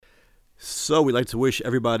So we'd like to wish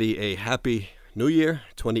everybody a happy new year.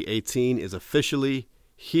 2018 is officially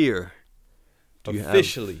here.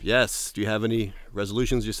 Officially? Yes. Do you have any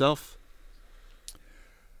resolutions yourself?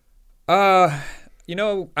 I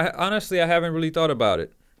honestly haven't really thought about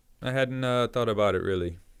it. I hadn't thought about it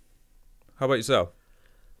really. How about yourself?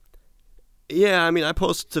 Yeah, I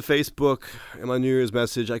posted to Facebook in my New Year's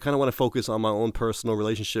message. I kind of want to focus on my own personal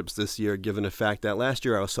relationships this year, given the fact that last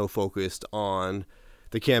year I was so focused on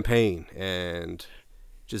the campaign and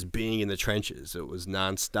just being in the trenches. It was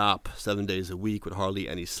nonstop, 7 days a week with hardly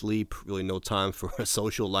any sleep, really no time for a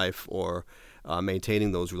social life or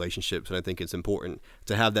maintaining those relationships. And I think it's important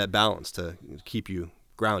to have that balance to keep you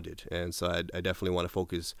grounded. And so I definitely want to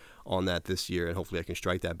focus on that this year, and hopefully I can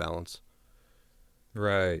strike that balance.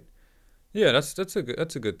 Right. Yeah, that's a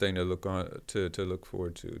good thing to look on to look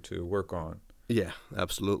forward to work on. Yeah,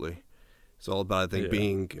 absolutely. It's all about, I think,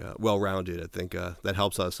 being well-rounded. I think that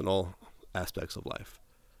helps us in all aspects of life.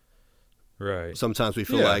 Right. Sometimes we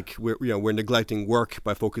feel like we're neglecting work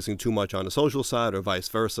by focusing too much on the social side, or vice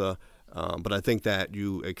versa. But I think that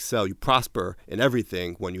you excel, you prosper in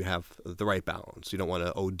everything when you have the right balance. You don't want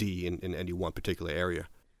to OD in any one particular area.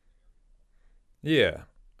 Yeah,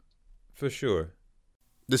 for sure.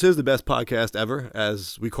 This is the best podcast ever,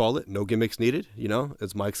 as we call it. No gimmicks needed.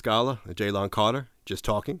 It's Mike Scala and Jaylon Carter just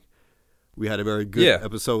talking. We had a very good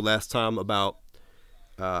episode last time about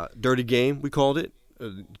Dirty Game, we called it,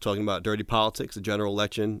 talking about dirty politics, the general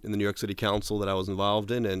election in the New York City Council that I was involved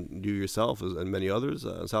in, and you yourself and many others,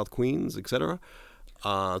 South Queens, etc.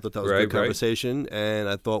 I thought that was a good conversation, and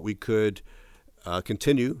I thought we could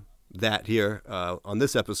continue that here on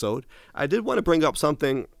this episode. I did want to bring up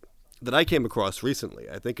something that I came across recently.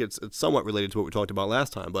 I think it's somewhat related to what we talked about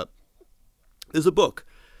last time, but there's a book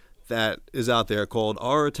that is out there called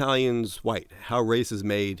Are Italians White? How Race is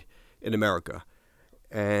Made in America.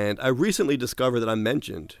 And I recently discovered that I'm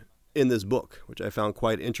mentioned in this book, which I found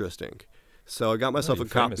quite interesting. So I got myself a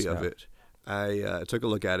copy of it. I took a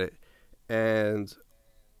look at it, and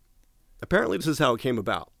apparently this is how it came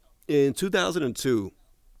about. In 2002,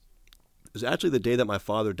 it was actually the day that my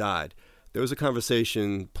father died. There was a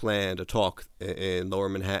conversation planned, a talk in Lower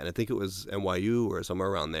Manhattan, I think it was NYU or somewhere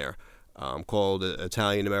around there, called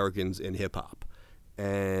Italian Americans in Hip Hop.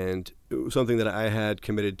 And it was something that I had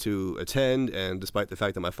committed to attend, and despite the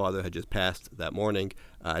fact that my father had just passed that morning,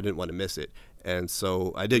 I didn't want to miss it. And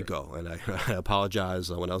so I did go, and I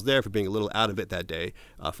apologize when I was there for being a little out of it that day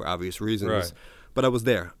for obvious reasons. Right. But I was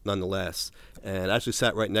there nonetheless, and I actually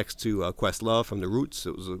sat right next to Questlove from The Roots.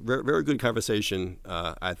 It was a very, very good conversation,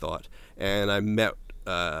 I thought. And I met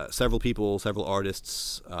several people, several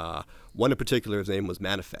artists. One in particular, his name was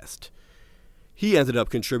Manifest. He ended up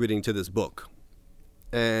contributing to this book.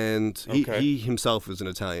 And he himself is an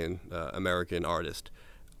Italian American artist.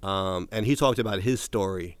 And he talked about his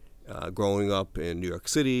story growing up in New York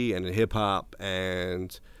City and in hip-hop.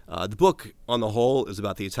 And the book, on the whole, is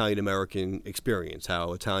about the Italian American experience,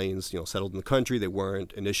 how Italians settled in the country. They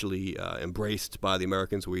weren't initially embraced by the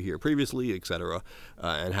Americans who were here previously, et cetera,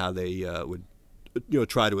 and how they would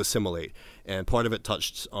try to assimilate. And part of it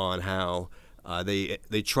touched on how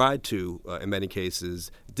they tried to, in many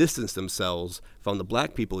cases, distance themselves from the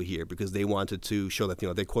black people here because they wanted to show that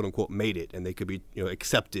they quote unquote made it and they could be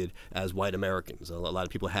accepted as white Americans. A lot of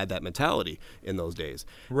people had that mentality in those days,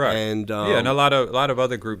 right? And and a lot of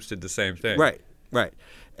other groups did the same thing, right.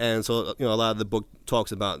 And so a lot of the book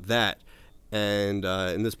talks about that. And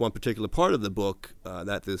in this one particular part of the book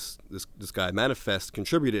that this guy Manifest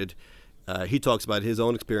contributed, he talks about his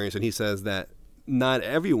own experience, and he says that not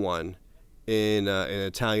everyone in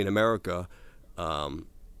Italian America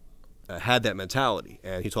had that mentality.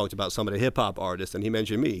 And he talked about some of the hip-hop artists, and he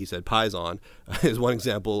mentioned me. He said Paisan is one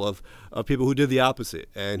example of people who did the opposite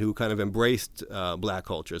and who kind of embraced black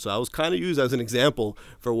culture. So I was kind of used as an example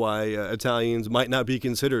for why Italians might not be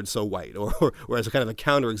considered so white, or as a kind of a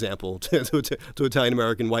counterexample to Italian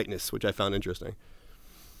American whiteness, which I found interesting.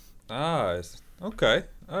 Okay.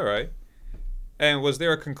 All right. And was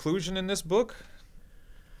there a conclusion in this book?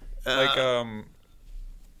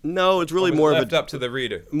 No, it's really more left up to the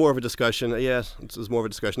reader. More of a discussion. Yes, it's more of a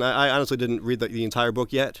discussion. I honestly didn't read the entire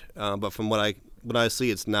book yet, but from what I see,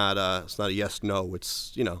 it's not a yes no.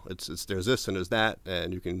 It's it's there's this and there's that,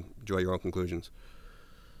 and you can draw your own conclusions.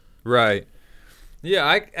 Right. Yeah.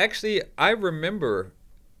 I remember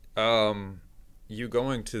you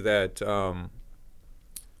going to that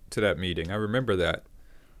meeting. I remember that.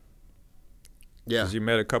 Yeah. Because you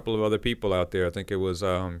met a couple of other people out there. I think it was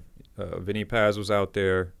Vinny Paz was out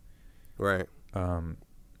there. Right.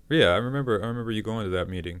 Yeah, I remember you going to that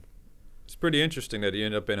meeting. It's pretty interesting that you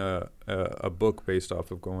end up in a book based off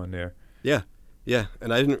of going there. Yeah, yeah,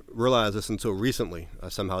 and I didn't realize this until recently. I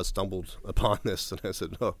somehow stumbled upon this, and I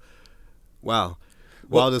said, "Oh, wow."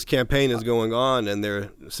 While this campaign is going on, and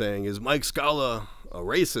they're saying, "Is Mike Scala a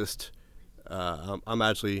racist?" I'm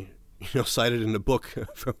actually, cited in the book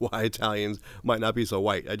for why Italians might not be so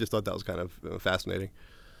white. I just thought that was kind of fascinating.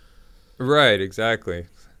 Right, exactly.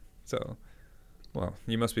 So, well,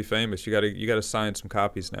 you must be famous. You gotta sign some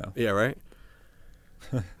copies now. Yeah, right.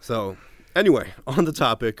 So, anyway, on the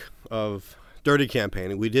topic of dirty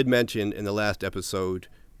campaigning, we did mention in the last episode,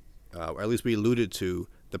 or at least we alluded to,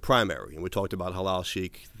 the primary. And we talked about Halal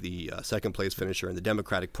Sheikh, the second place finisher in the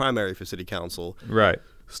Democratic primary for city council. Right.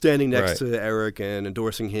 Standing next to Eric and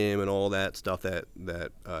endorsing him and all that stuff that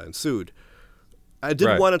ensued. I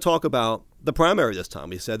did want to talk about the primary this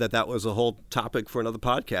time. He said that was a whole topic for another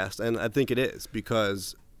podcast, and I think it is,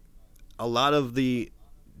 because a lot of the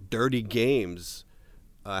dirty games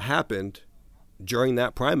happened during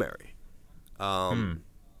that primary.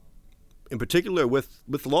 In particular with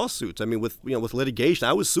lawsuits. I mean, with litigation.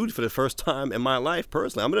 I was sued for the first time in my life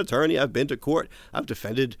personally. I'm an attorney. I've been to court. I've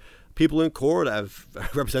defended people in court. I've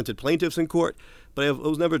represented plaintiffs in court, but I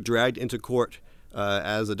was never dragged into court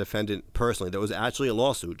as a defendant personally. There was actually a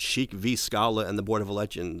lawsuit, Sheikh v. Scala and the Board of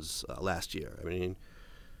Elections last year. I mean,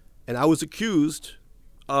 and I was accused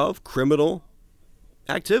of criminal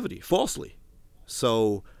activity falsely.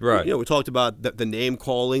 So, we talked about the name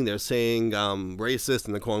calling. They're saying racist,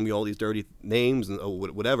 and they're calling me all these dirty names and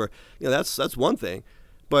whatever. That's one thing.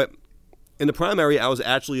 But in the primary, I was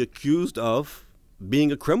actually accused of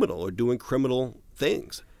being a criminal or doing criminal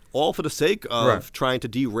things, all for the sake of trying to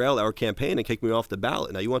derail our campaign and kick me off the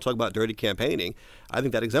ballot. Now, you want to talk about dirty campaigning? I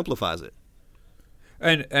think that exemplifies it.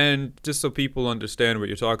 And just so people understand what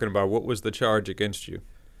you're talking about, what was the charge against you?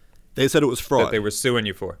 They said it was fraud. That they were suing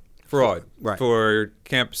you for. Fraud. Right. For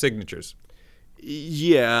camp signatures.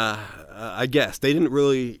 Yeah, I guess. They didn't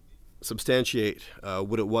really substantiate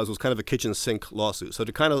what it was. It was kind of a kitchen sink lawsuit. So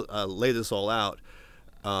to kind of lay this all out,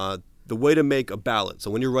 the way to make a ballot, so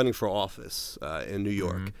when you're running for office in New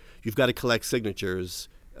York, you've got to collect signatures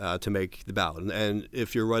to make the ballot. And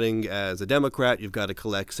if you're running as a Democrat, you've got to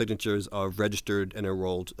collect signatures of registered and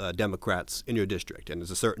enrolled Democrats in your district. And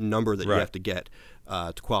there's a certain number that you have to get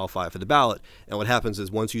to qualify for the ballot. And what happens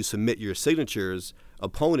is once you submit your signatures,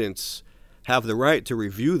 opponents have the right to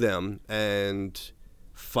review them and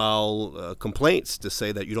file complaints to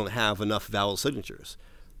say that you don't have enough valid signatures,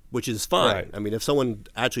 which is fine. Right. I mean, if someone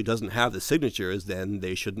actually doesn't have the signatures, then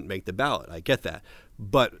they shouldn't make the ballot. I get that.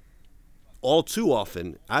 But all too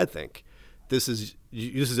often, I think, this is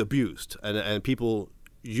abused, and people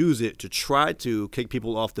use it to try to kick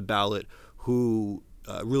people off the ballot who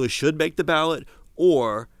really should make the ballot,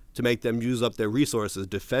 or to make them use up their resources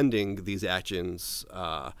defending these actions.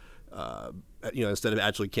 Instead of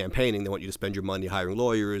actually campaigning, they want you to spend your money hiring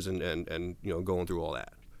lawyers and going through all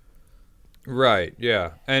that. Right.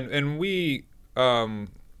 Yeah. And we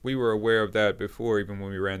were aware of that before, even when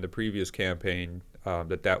we ran the previous campaign,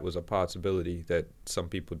 that was a possibility that some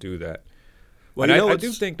people do that. Well, and I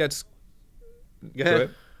do think that's. Go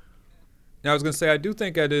ahead. Now, I was going to say, I do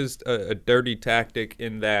think that is a dirty tactic,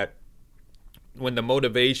 in that when the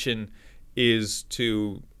motivation is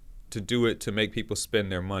to do it to make people spend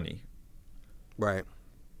their money. Right.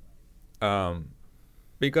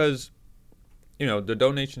 Because, the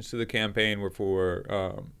donations to the campaign were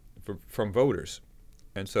from voters,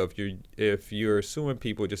 and so if you're suing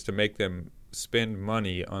people just to make them spend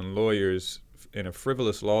money on lawyers in a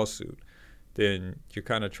frivolous lawsuit, then you're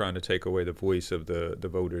kind of trying to take away the voice of the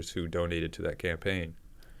voters who donated to that campaign.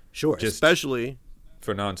 Sure, just especially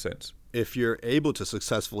for nonsense. If you're able to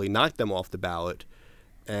successfully knock them off the ballot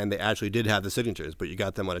and they actually did have the signatures, but you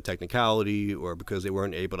got them on a technicality or because they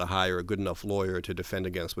weren't able to hire a good enough lawyer to defend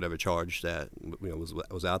against whatever charge that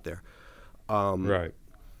was out there. Right.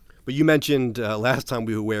 But you mentioned last time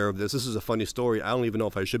we were aware of this. This is a funny story. I don't even know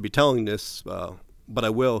if I should be telling this, but I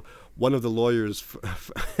will. One of the lawyers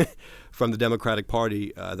from the Democratic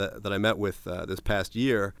Party that I met with this past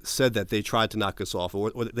year said that they tried to knock us off,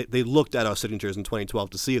 or they looked at our signatures in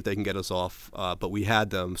 2012 to see if they can get us off, but we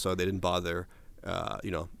had them, so they didn't bother,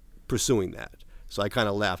 pursuing that. So I kind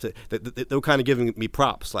of laughed. They were kind of giving me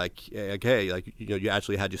props, like, hey, you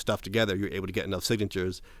actually had your stuff together. You were able to get enough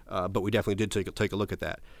signatures, but we definitely did take a look at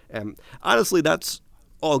that. And honestly, that's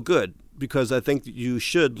all good, because I think that you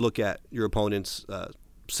should look at your opponent's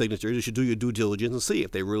signatures. You should do your due diligence and see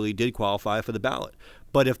if they really did qualify for the ballot.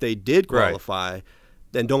 But if they did qualify,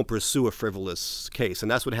 then don't pursue a frivolous case. And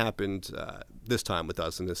that's what happened this time with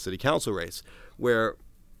us in this city council race, where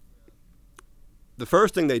the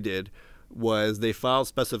first thing they did was they filed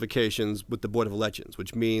specifications with the Board of Elections,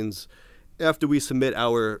 which means after we submit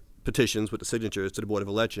our petitions with the signatures to the Board of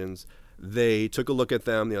Elections, they took a look at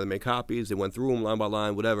them, they made copies, they went through them line by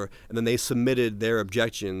line, whatever, and then they submitted their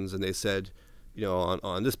objections, and they said,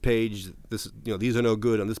 on this page, these are no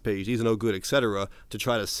good, on this page, these are no good, etc., to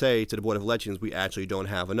try to say to the Board of Elections, we actually don't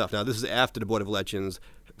have enough. Now, this is after the Board of Elections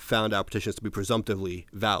found our petitions to be presumptively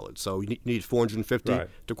valid. So you need 450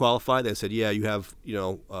 to qualify. They said, yeah, you have,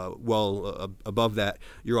 above that,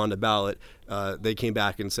 you're on the ballot. They came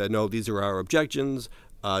back and said, no, these are our objections.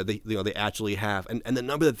 They actually have, and the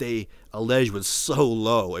number that they alleged was so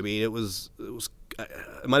low. I mean, it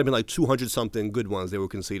might have been like 200 something good ones they were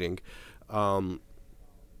conceding. The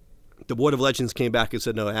Board of Elections came back and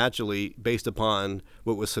said, no, actually, based upon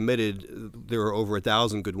what was submitted, there are over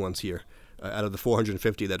 1,000 good ones here out of the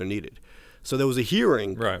 450 that are needed. So there was a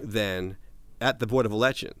hearing then at the Board of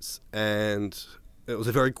Elections, and it was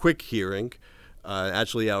a very quick hearing.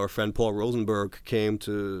 Actually, our friend Paul Rosenberg came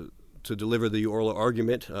to deliver the oral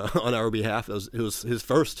argument on our behalf. It was his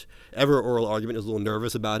first ever oral argument. He was a little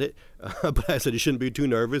nervous about it, but I said he shouldn't be too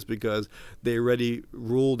nervous because they already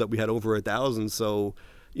ruled that we had over 1,000. So,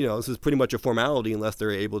 this is pretty much a formality unless they're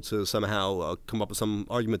able to somehow come up with some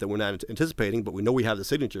argument that we're not anticipating. But we know we have the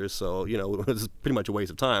signatures, so this is pretty much a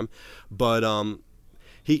waste of time. But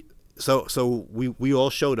So we all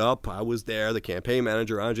showed up. I was there. The campaign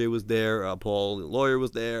manager, Andre, was there. Paul, the lawyer,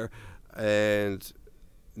 was there, and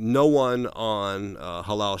no one on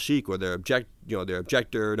Halal Sheikh or their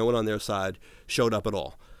objector, no one on their side showed up at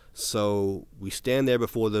all. So we stand there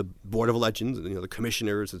before the Board of Elections, the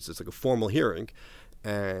commissioners. It's like a formal hearing,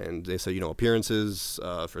 and they say, appearances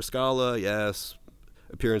for Scala, yes.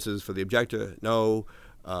 Appearances for the objector, no.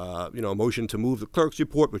 A motion to move the clerk's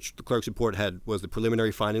report, which the clerk's report was the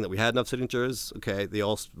preliminary finding that we had enough signatures. Okay, they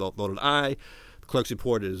all voted aye. The clerk's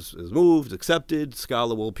report is moved, accepted.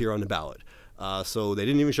 Scala will appear on the ballot. So they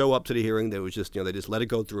didn't even show up to the hearing. They was just, they just let it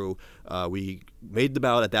go through. We made the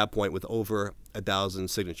ballot at that point with over 1,000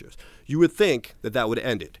 signatures. You would think that would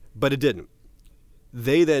end it, but it didn't.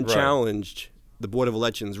 They then challenged the Board of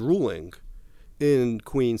Elections ruling in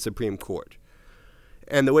Queens Supreme Court.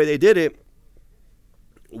 And the way they did it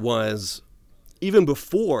was, even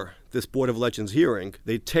before this Board of Elections hearing,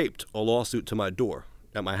 they taped a lawsuit to my door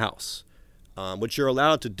at my house, which you're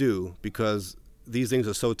allowed to do because these things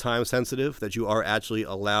are so time sensitive that you are actually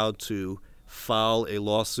allowed to file a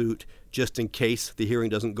lawsuit just in case the hearing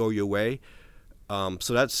doesn't go your way.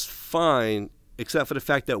 So that's fine, except for the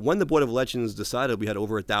fact that when the Board of Elections decided we had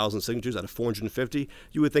over 1,000 signatures out of 450,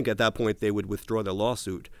 you would think at that point they would withdraw their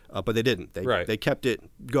lawsuit, but they didn't. They kept it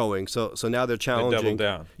going. So now they're challenging. They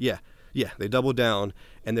doubled down. Yeah, they doubled down,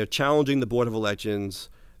 and they're challenging the Board of Elections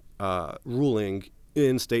ruling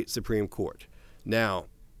in state Supreme Court. Now,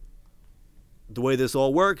 the way this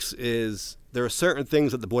all works is there are certain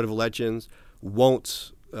things that the Board of Elections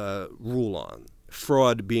won't rule on,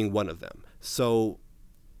 fraud being one of them. So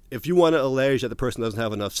if you want to allege that the person doesn't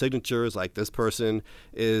have enough signatures, like this person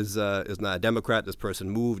is not a Democrat, this person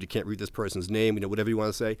moved, you can't read this person's name, whatever you want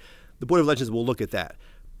to say, the Board of Elections will look at that.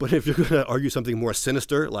 But if you're going to argue something more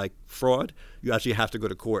sinister, like fraud, you actually have to go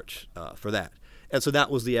to court for that. And so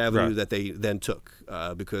that was the avenue that they then took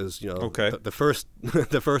because the first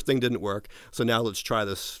the first thing didn't work. So now let's try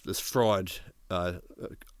this fraud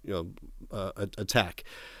attack.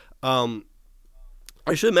 I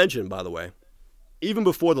should mention, by the way, even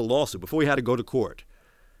before the lawsuit, before we had to go to court,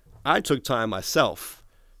 I took time myself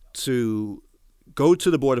to go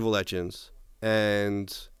to the Board of Elections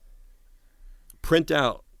and print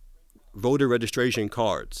out voter registration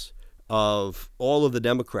cards of all of the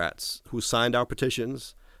Democrats who signed our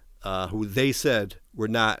petitions, who they said were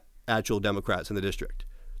not actual Democrats in the district,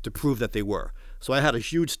 to prove that they were. So I had a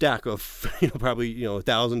huge stack of, probably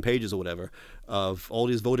 1,000 pages or whatever, of all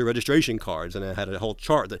these voter registration cards, and I had a whole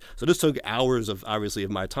chart. So this took hours of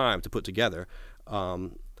my time to put together. You're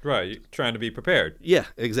trying to be prepared. Yeah,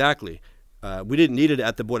 exactly. We didn't need it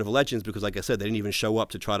at the Board of Elections because, like I said, they didn't even show up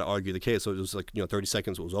to try to argue the case. So it was 30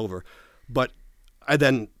 seconds, it was over. But I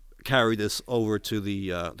then carried this over to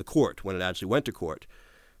the court when it actually went to court.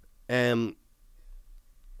 And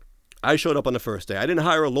I showed up on the first day. I didn't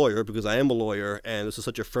hire a lawyer because I am a lawyer, and this is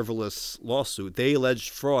such a frivolous lawsuit. They alleged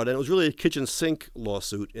fraud, and it was really a kitchen sink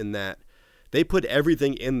lawsuit in that they put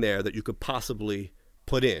everything in there that you could possibly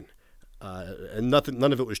put in. And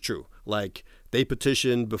none of it was true. Like, they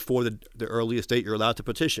petitioned before the earliest date you're allowed to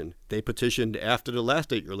petition. They petitioned after the last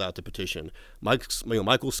date you're allowed to petition.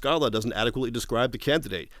 Michael Scala doesn't adequately describe the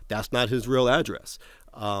candidate. That's not his real address.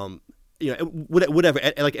 Whatever.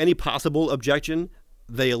 Like any possible objection,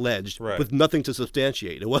 they alleged with nothing to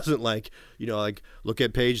substantiate. It wasn't like, like look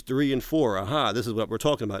at page 3 and 4. Aha, this is what we're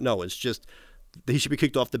talking about. No, it's just he should be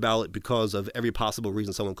kicked off the ballot because of every possible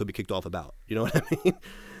reason someone could be kicked off a ballot. You know what I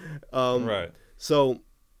mean? Right. So,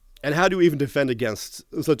 and how do you even defend against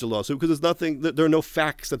such a lawsuit? Because there's nothing, there are no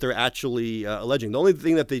facts that they're actually alleging. The only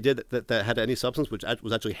thing that they did that had any substance, which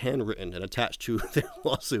was actually handwritten and attached to their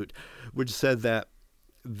lawsuit, which said that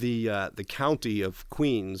the county of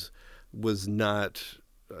Queens was not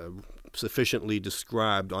sufficiently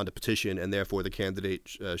described on the petition, and therefore the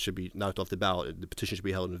candidate should be knocked off the ballot. The petition should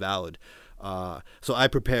be held invalid. So I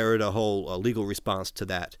prepared a whole legal response to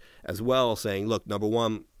that as well, saying, look, number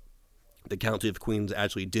one, the county of Queens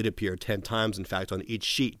actually did appear 10 times, in fact, on each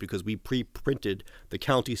sheet, because we pre-printed the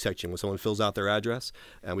county section when someone fills out their address,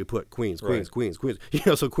 and we put Queens.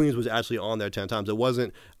 So Queens was actually on there 10 times. It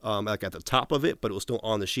wasn't like at the top of it, but it was still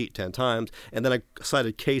on the sheet 10 times. And then I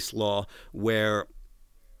cited case law where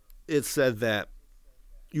it said that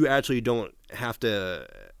you actually don't have to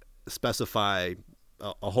specify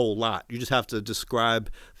a whole lot. You just have to describe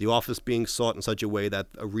the office being sought in such a way that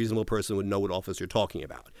a reasonable person would know what office you're talking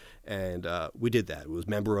about. And we did that. It was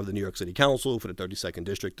member of the New York City Council for the 32nd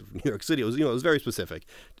District of New York City. It was, it was very specific.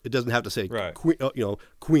 It doesn't have to say,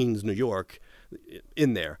 Queens, New York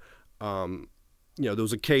in there. There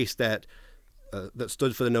was a case that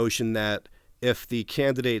stood for the notion that if the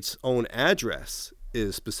candidate's own address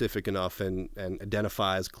is specific enough and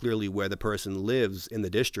identifies clearly where the person lives in the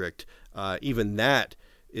district, even that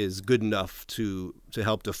is good enough to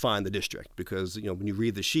help define the district. Because when you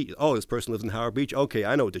read the sheet, this person lives in Howard Beach. Okay,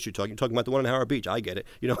 I know what you're talking about, the one in Howard Beach. I get it.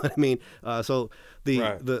 You know what I mean? So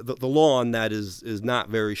the law on that is not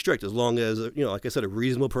very strict, as long as like I said, a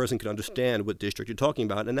reasonable person can understand what district you're talking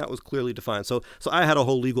about, and that was clearly defined. So I had a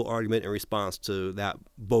whole legal argument in response to that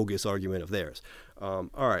bogus argument of theirs. All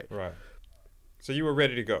right. Right. So you were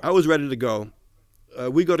ready to go. I was ready to go.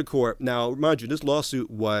 We go to court. Now, mind you, this lawsuit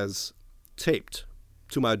was taped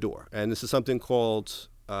to my door. And this is something called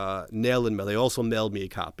nail and mail. They also mailed me a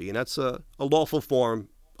copy. And that's a lawful form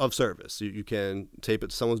of service. You can tape it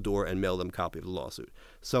to someone's door and mail them a copy of the lawsuit.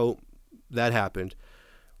 So that happened.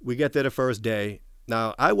 We get there the first day.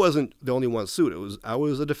 Now, I wasn't the only one sued. I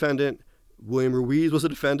was a defendant. William Ruiz was a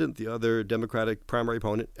defendant, the other Democratic primary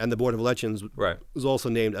opponent, and the Board of Elections was also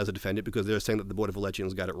named as a defendant because they're saying that the Board of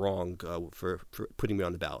Elections got it wrong for putting me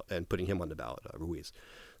on the ballot and putting him on the ballot, Ruiz.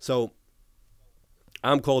 So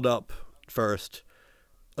I'm called up first.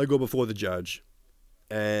 I go before the judge.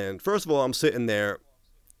 And first of all, I'm sitting there.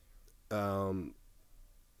 The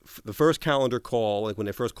first calendar call, like when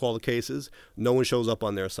they first call the cases, no one shows up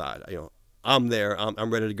on their side. I'm there.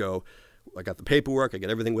 I'm ready to go. I got the paperwork. I got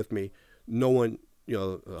everything with me. No one,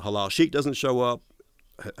 Halal Sheikh doesn't show up.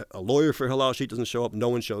 A lawyer for Halal Sheikh doesn't show up. No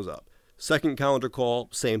one shows up. Second calendar call,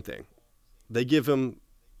 same thing. They give him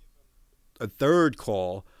a third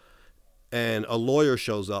call, and a lawyer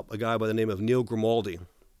shows up, a guy by the name of Neil Grimaldi.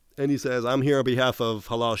 And he says, I'm here on behalf of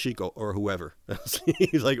Halal Sheikh or whoever.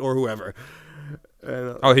 He's like, or whoever.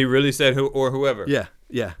 And, he really said who or whoever?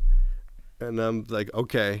 Yeah. And I'm like,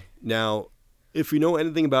 okay. Now, if you know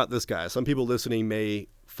anything about this guy, some people listening may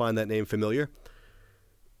find that name familiar.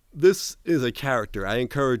 This is a character. I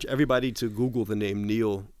encourage everybody to Google the name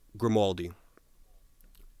Neil Grimaldi.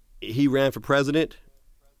 He ran for president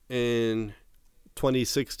in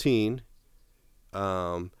 2016,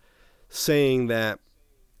 saying that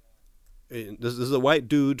this is a white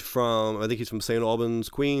dude from, I think he's from St. Albans,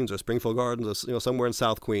 Queens, or Springfield Gardens, or somewhere in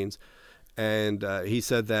South Queens. And he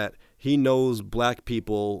said that he knows black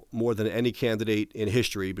people more than any candidate in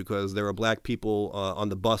history because there are black people on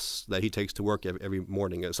the bus that he takes to work every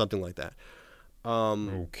morning or something like that.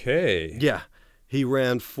 Okay. Yeah. He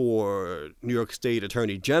ran for New York State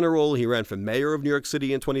Attorney General. He ran for mayor of New York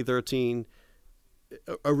City in 2013.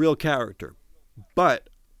 A real character. But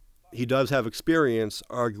he does have experience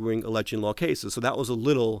arguing election law cases. So that was a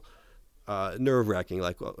little nerve-wracking.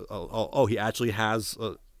 Like, he actually has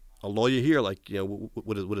a lawyer here, like,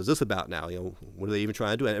 what is this about now? What are they even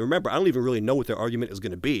trying to do? And remember, I don't even really know what their argument is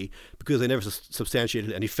going to be because they never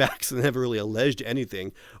substantiated any facts. They never really alleged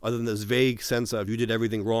anything other than this vague sense of you did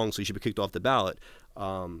everything wrong, so you should be kicked off the ballot.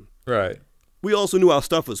 Right. We also knew our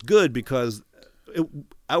stuff was good because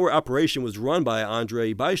our operation was run by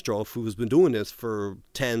Andre Bystroff, who has been doing this for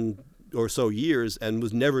 10 or so years and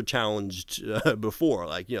was never challenged before.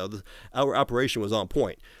 Our operation was on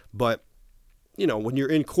point. But when you're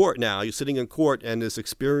in court now, you're sitting in court and this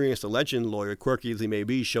experienced election lawyer, quirky as he may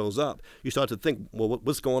be, shows up, you start to think, well,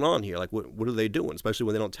 what's going on here? Like, what are they doing? Especially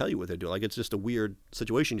when they don't tell you what they're doing. Like, it's just a weird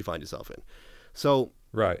situation you find yourself in. So,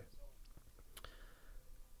 right.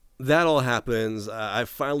 that all happens. I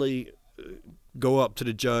finally go up to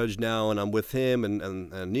the judge now, and I'm with him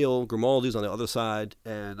and Neil Grimaldi's on the other side,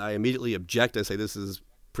 and I immediately object. I say, this is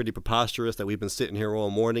pretty preposterous that we've been sitting here all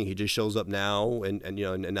morning. He just shows up now, and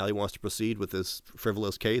now he wants to proceed with this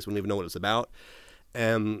frivolous case. We don't even know what it's about.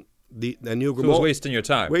 And Neil Grimaldi, so it was wasting your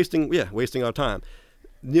time. Wasting our time.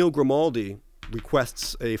 Neil Grimaldi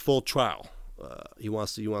requests a full trial. He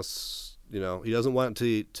doesn't want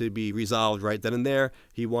it to be resolved right then and there.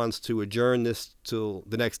 He wants to adjourn this till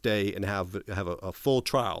the next day and have a full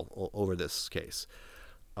trial over this case.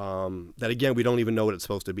 That again, we don't even know what it's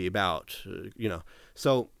supposed to be about.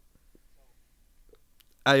 So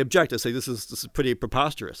I object. I say this is pretty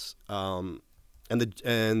preposterous. And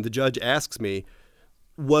the judge asks me,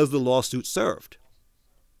 was the lawsuit served?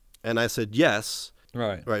 And I said yes.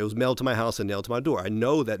 Right. It was mailed to my house and nailed to my door. I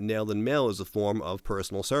know that nail and mail is a form of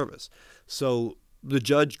personal service. So the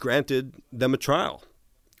judge granted them a trial.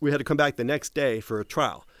 We had to come back the next day for a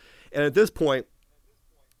trial. And at this point,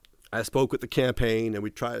 I spoke with the campaign and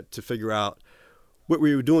we tried to figure out what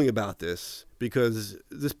we were doing about this, because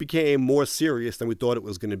this became more serious than we thought it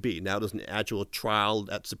was going to be. Now there's an actual trial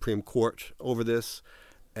at Supreme Court over this.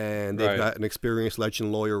 And they've got an experienced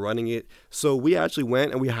election lawyer running it. So we actually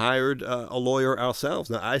went and we hired a lawyer ourselves.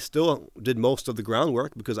 Now, I still did most of the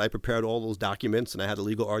groundwork because I prepared all those documents and I had the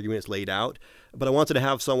legal arguments laid out. But I wanted to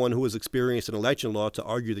have someone who was experienced in election law to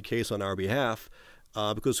argue the case on our behalf,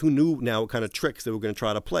 because who knew now what kind of tricks they were going to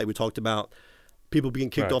try to play. We talked about people being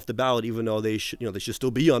kicked off the ballot, even though they should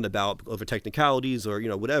still be on the ballot over technicalities or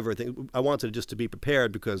whatever. I wanted just to be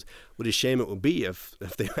prepared, because what a shame it would be if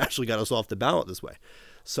they actually got us off the ballot this way.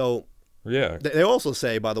 So they also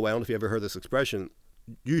say, by the way, I don't know if you ever heard this expression,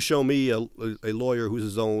 you show me a lawyer who's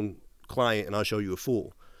his own client and I'll show you a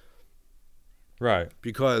fool. Right.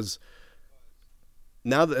 Because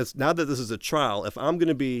now that this is a trial, if I'm going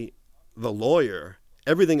to be the lawyer,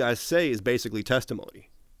 everything I say is basically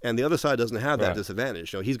testimony. And the other side doesn't have that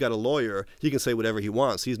disadvantage. He's got a lawyer. He can say whatever he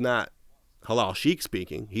wants. He's not Halal Sheikh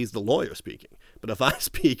speaking. He's the lawyer speaking. But if I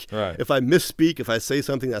speak, if I misspeak, if I say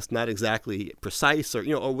something that's not exactly precise or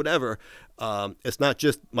whatever, it's not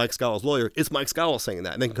just Mike Scala's lawyer. It's Mike Scala saying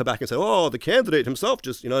that. And they can come back and say, oh, the candidate himself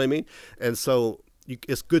just, you know what I mean? And so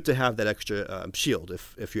it's good to have that extra shield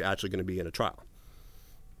if you're actually going to be in a trial.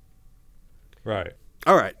 Right.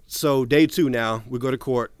 All right. So day 2 now, we go to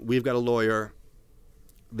court. We've got a lawyer.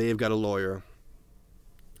 They've got a lawyer.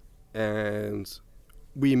 And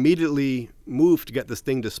we immediately move to get this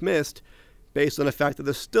thing dismissed based on the fact that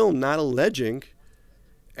they're still not alleging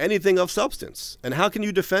anything of substance. And how can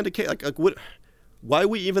you defend a case? Like what? Why are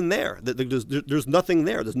we even there? There's nothing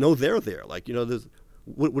there. There's no there.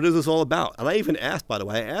 What is this all about? And I even asked, by the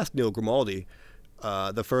way, Neil Grimaldi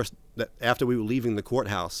after we were leaving the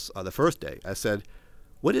courthouse the first day. I said,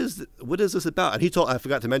 what is this about? And I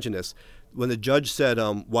forgot to mention this. When the judge said,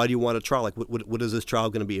 why do you want a trial? Like, what is this trial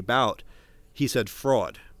going to be about? He said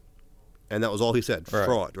fraud. And that was all he said,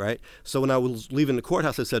 fraud, right? So when I was leaving the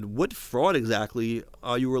courthouse, I said, what fraud exactly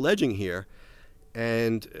are you alleging here?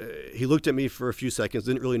 And he looked at me for a few seconds,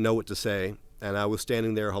 didn't really know what to say. And I was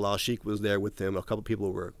standing there. Halal Sheikh was there with him. A couple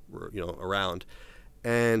people were around.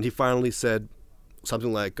 And he finally said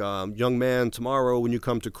something like, young man, tomorrow when you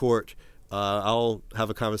come to court, I'll have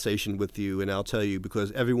a conversation with you and I'll tell you,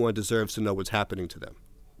 because everyone deserves to know what's happening to them.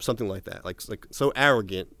 Something like that. Like so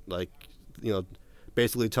arrogant,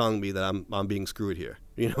 basically telling me that I'm being screwed here.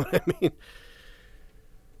 You know what I mean?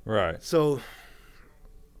 Right. So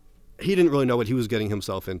he didn't really know what he was getting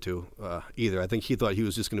himself into either. I think he thought he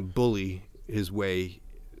was just going to bully his way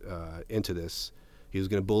into this. He was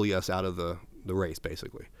going to bully us out of the race,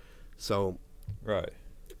 basically. So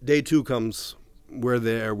day 2 comes. We're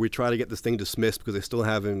there. We try to get this thing dismissed because they still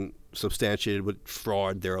haven't substantiated what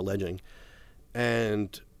fraud they're alleging.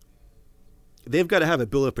 And they've got to have a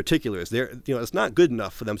bill of particulars. It's not good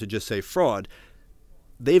enough for them to just say fraud.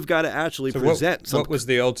 They've got to actually present something. What was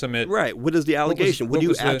the ultimate? Right. What is the allegation? What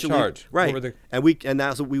was the charge? Right. And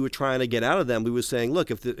that's what we were trying to get out of them. We were saying,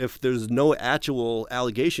 look, if there's no actual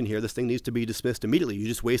allegation here, this thing needs to be dismissed immediately. You're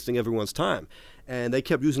just wasting everyone's time. And they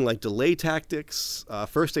kept using delay tactics.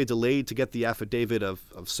 First, they delayed to get the affidavit of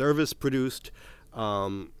service produced.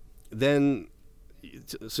 Then.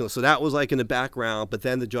 So that was in the background, but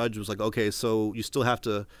then the judge was like, okay, so you still have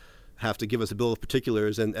to give us a bill of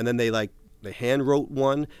particulars, and then they hand wrote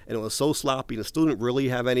one, and it was so sloppy, and it still didn't really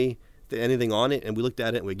have anything on it, and we looked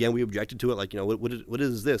at it, and we objected to it, what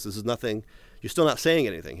is this? This is nothing. You're still not saying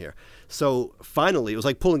anything here. So finally, it was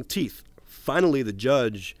like pulling teeth. Finally, the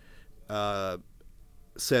judge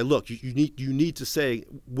said, look, you need to say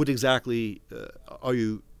what exactly are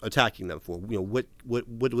you attacking them for? What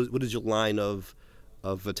is your line of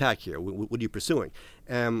attack here? What are you pursuing?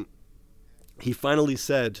 He finally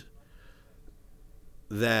said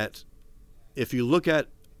that if you look at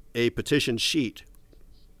a petition sheet,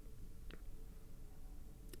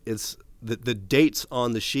 it's the dates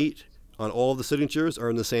on the sheet, on all of the signatures, are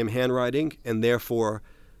in the same handwriting, and therefore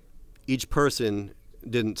each person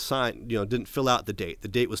didn't fill out the date. The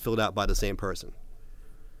date was filled out by the same person.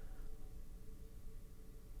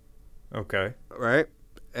 Okay. Right?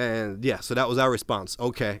 And yeah, so that was our response.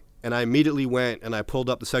 Okay. And I immediately went and I pulled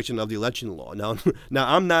up the section of the election law. Now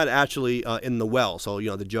I'm not actually in the well. So,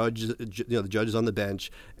 the judge is on the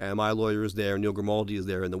bench, and my lawyer is there, Neil Grimaldi is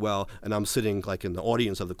there in the well, and I'm sitting like in the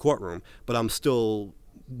audience of the courtroom, but I'm still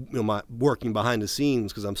working behind the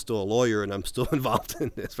scenes because I'm still a lawyer and I'm still involved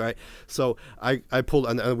in this, right? So I pulled,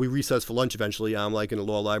 and we recessed for lunch eventually. I'm like in the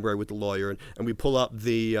law library with the lawyer, and we pull up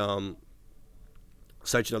the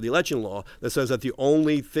section of the election law that says that the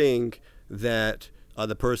only thing that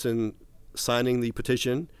the person signing the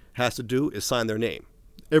petition has to do is sign their name.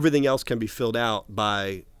 Everything else can be filled out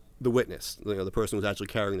by the witness, the person who's actually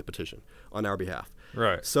carrying the petition on our behalf.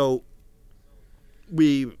 Right. So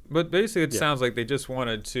But basically, it sounds like they just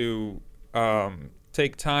wanted to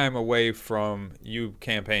take time away from you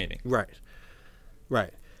campaigning. Right.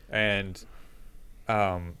 And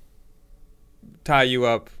tie you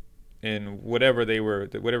up in whatever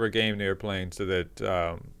game they were playing, so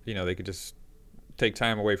that they could just take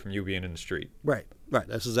time away from you being in the street. Right.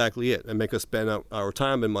 That's exactly it, and make us spend our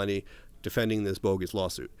time and money defending this bogus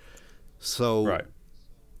lawsuit. So right.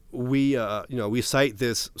 We cite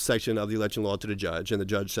this section of the election law to the judge, and the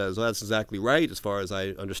judge says, well, that's exactly right as far as I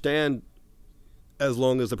understand. As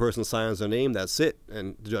long as the person signs their name, that's it.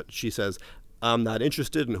 And she says, I'm not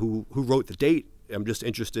interested in who wrote the date. I'm just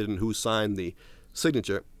interested in who signed the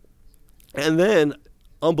signature. And then,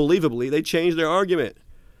 unbelievably, they change their argument.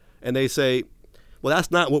 And they say, well,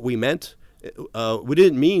 that's not what we meant. We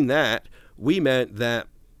didn't mean that. We meant that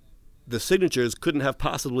the signatures couldn't have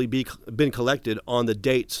possibly been collected on the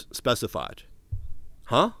dates specified.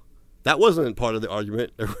 Huh? That wasn't part of the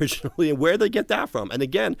argument originally. And where did they get that from? And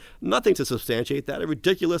again, nothing to substantiate that. A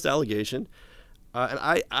ridiculous allegation.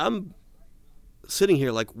 And I'm sitting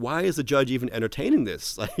here like, why is the judge even entertaining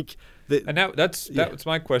this? That's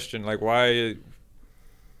my question. Like, why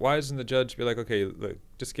doesn't the judge be like, okay, look,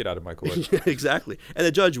 just get out of my court? Exactly. And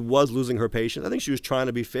the judge was losing her patience. I think she was trying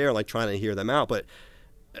to be fair, like trying to hear them out. But,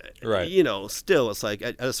 right. Still, it's like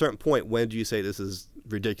at a certain point, when do you say this is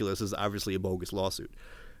ridiculous? This is obviously a bogus lawsuit.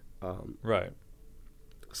 Right.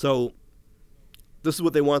 So this is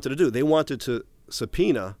what they wanted to do. They wanted to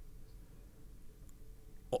subpoena.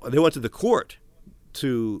 They wanted the court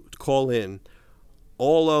to call in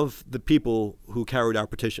all of the people who carried our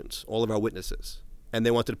petitions, all of our witnesses. And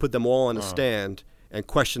they wanted to put them all on a stand and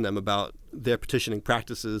question them about their petitioning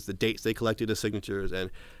practices, the dates they collected the signatures, and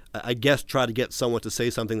I guess try to get someone to say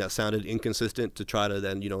something that sounded inconsistent to try to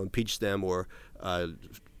then, impeach them or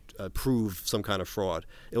prove some kind of fraud.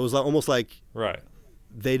 It was almost like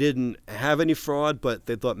they didn't have any fraud, but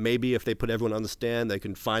they thought maybe if they put everyone on the stand, they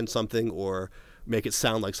can find something or make it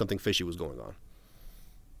sound like something fishy was going on.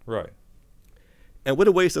 Right. And what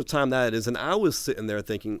a waste of time that is. And I was sitting there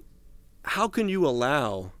thinking, how can you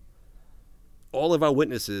allow all of our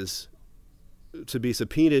witnesses to be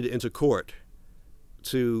subpoenaed into court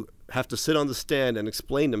to have to sit on the stand and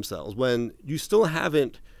explain themselves when you still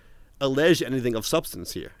haven't alleged anything of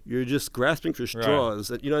substance here? You're just grasping for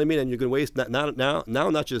straws. Right. You know what I mean? And you're going to waste now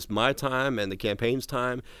not just my time and the campaign's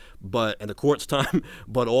time, and the court's time,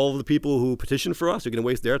 but all of the people who petition for us. You're going to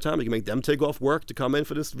waste their time. You can make them take off work to come in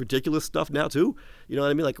for this ridiculous stuff now too. You know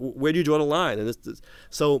what I mean? Like, where do you draw the line? And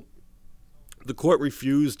so the court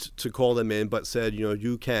refused to call them in, but said,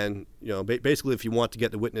 you can, basically if you want to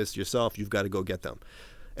get the witness yourself, you've got to go get them.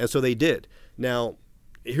 And so they did. Now,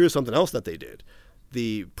 here's something else that they did.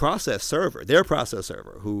 The process server, their process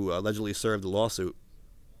server, who allegedly served the lawsuit,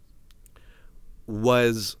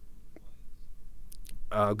 was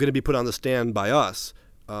going to be put on the stand by us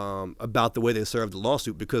about the way they served the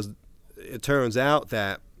lawsuit, because it turns out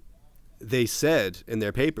that they said in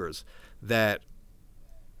their papers that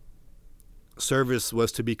service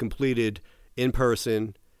was to be completed in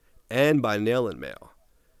person and by mail and mail.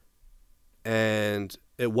 And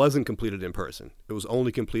it wasn't completed in person. It was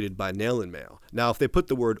only completed by mail and mail. Now, if they put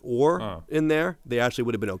the word "or" in there, they actually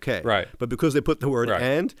would have been okay. Right. But because they put the word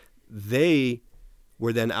 "and," they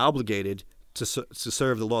were then obligated to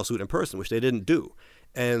serve the lawsuit in person, which they didn't do.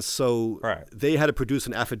 And so they had to produce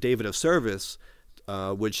an affidavit of service,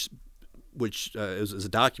 which which is a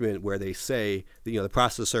document where they say that, the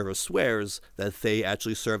process server swears that they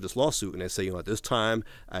actually served this lawsuit, and they say, at this time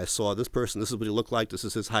I saw this person, this is what he looked like, this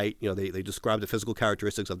is his height. They describe the physical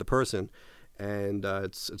characteristics of the person, and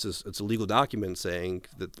it's a legal document saying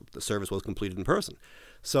that the service was completed in person.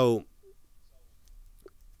 So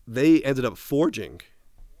they ended up forging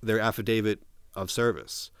their affidavit of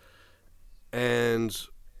service, and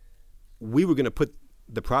we were going to put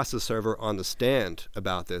the process server on the stand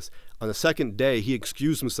about this. On the second day, he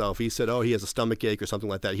excused himself. He said, he has a stomach ache or something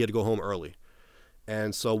like that. He had to go home early.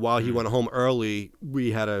 And so while he went home early,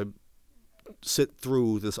 we had to sit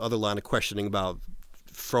through this other line of questioning about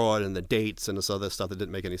fraud and the dates and this other stuff that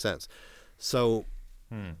didn't make any sense. So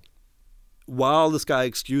while this guy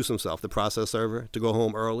excused himself, the process server, to go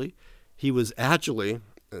home early, he was actually,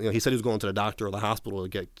 he said he was going to the doctor or the hospital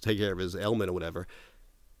to take care of his ailment or whatever.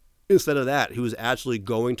 Instead of that, he was actually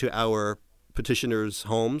going to our petitioners'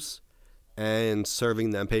 homes and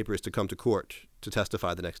serving them papers to come to court to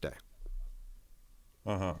testify the next day.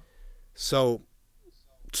 So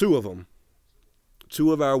two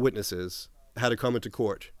of our witnesses had to come into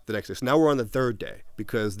court the next day. So now we're on the third day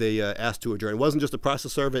because they asked to adjourn. It wasn't just the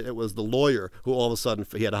process server, it was the lawyer who all of a sudden,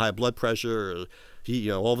 he had a high blood pressure, or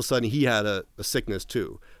all of a sudden he had a sickness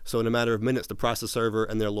too. So in a matter of minutes, the process server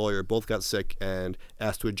and their lawyer both got sick and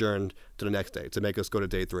asked to adjourn to the next day to make us go to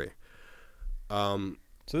day 3.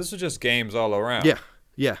 So this is just games all around.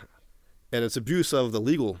 Yeah. And it's abuse of the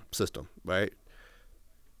legal system, right?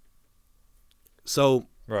 So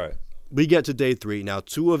we get to day 3. Now,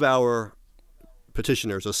 2 of our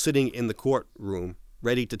petitioners are sitting in the courtroom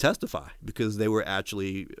ready to testify because they were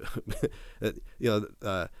actually,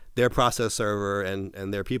 their process server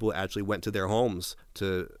and their people actually went to their homes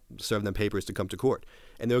to serve them papers to come to court.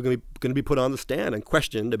 And they were going to be put on the stand and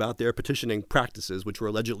questioned about their petitioning practices, which were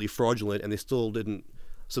allegedly fraudulent, and they still didn't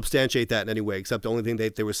substantiate that in any way, except the only thing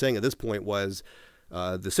they were saying at this point was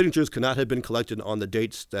the signatures could not have been collected on the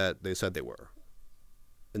dates that they said they were.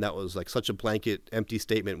 And that was like such a blanket, empty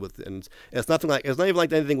statement and it's not even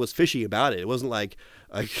like anything was fishy about it. It wasn't like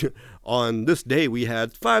on this day we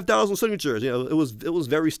had 5,000 signatures. It was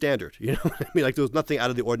very standard. I mean, like there was nothing out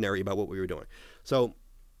of the ordinary about what we were doing. So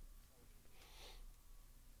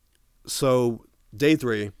day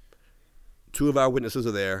 3, 2 of our witnesses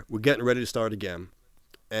are there. We're getting ready to start again,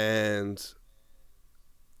 and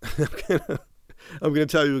I'm going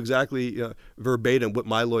to tell you exactly verbatim what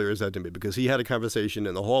my lawyer said to me, because he had a conversation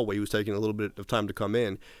in the hallway. He was taking a little bit of time to come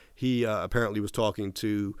in. He apparently was talking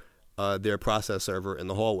to their process server in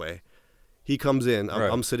the hallway. He comes in.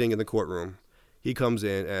 I'm sitting in the courtroom. He comes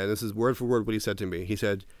in, and this is word for word what he said to me. He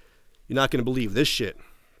said, "You're not going to believe this shit."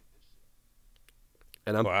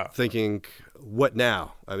 And I'm thinking, what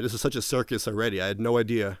now? I mean, this is such a circus already. I had no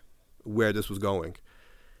idea where this was going.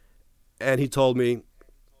 And he told me,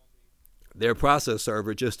 their process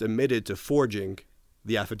server just admitted to forging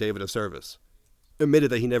the affidavit of service. Admitted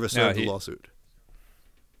that he never served the lawsuit.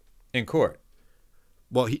 In court?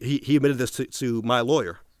 Well, he admitted this to my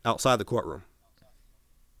lawyer outside the courtroom.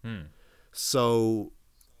 So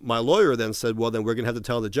my lawyer then said, well, then we're going to have to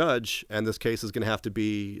tell the judge, and this case is going to have to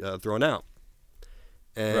be thrown out.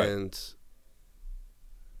 And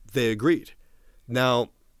they agreed. Now,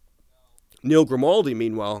 Neil Grimaldi,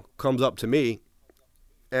 meanwhile, comes up to me,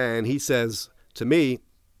 and he says to me,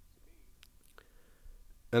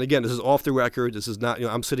 and again, this is off the record. This is not,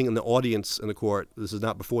 I'm sitting in the audience in the court. This is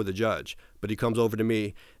not before the judge. But he comes over to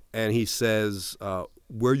me, and he says,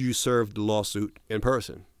 were you served the lawsuit in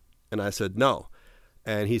person? And I said, no.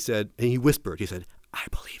 And he said, and he whispered, he said, I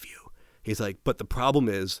believe you. He's like, but the problem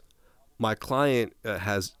is my client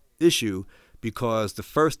has issue because the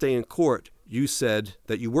first day in court, you said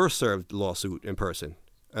that you were served the lawsuit in person.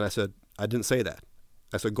 And I said, I didn't say that.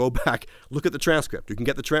 I said, go back, look at the transcript. You can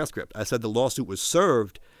get the transcript. I said the lawsuit was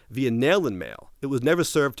served via mail and mail. It was never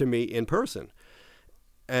served to me in person.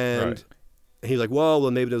 And he's like,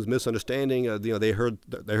 well, maybe there was misunderstanding. They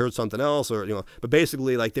heard something else, or But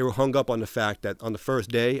basically, like they were hung up on the fact that on the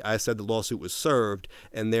first day, I said the lawsuit was served,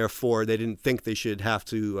 and therefore they didn't think they should have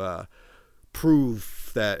to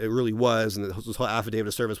prove that it really was, and this whole affidavit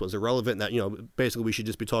of service was irrelevant. And that basically we should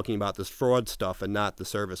just be talking about this fraud stuff and not the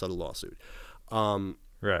service of the lawsuit.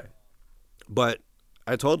 But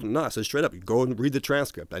I told him, no, I said straight up, you go and read the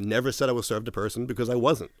transcript. I never said I was served in person because I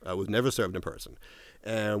wasn't. I was never served in person.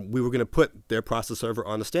 And we were going to put their process server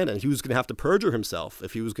on the stand, and he was going to have to perjure himself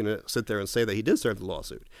if he was going to sit there and say that he did serve the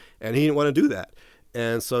lawsuit. And he didn't want to do that.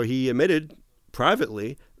 And so he admitted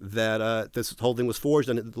privately that this whole thing was forged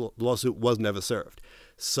and the lawsuit was never served.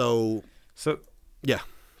 So yeah,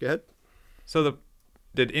 go ahead. So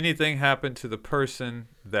did anything happen to the person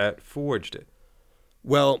that forged it?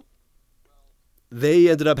 Well, they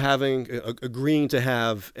ended up agreeing to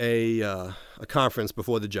have a conference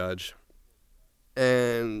before the judge,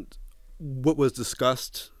 and what was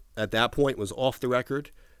discussed at that point was off the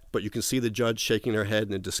record. But you can see the judge shaking her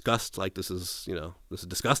head in disgust, like this is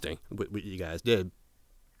disgusting what you guys did.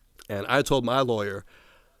 And I told my lawyer,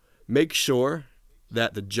 make sure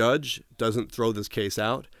that the judge doesn't throw this case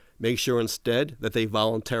out. Make sure instead that they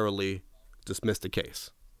voluntarily dismiss the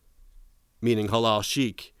case, meaning Halal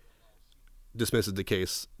Sheikh dismisses the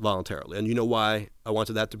case voluntarily. And you know why I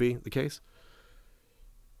wanted that to be the case?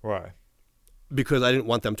 Why? Because I didn't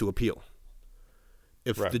want them to appeal.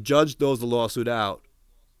 If the judge throws the lawsuit out,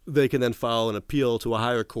 they can then file an appeal to a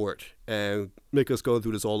higher court and make us go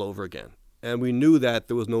through this all over again. And we knew that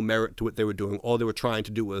there was no merit to what they were doing. All they were trying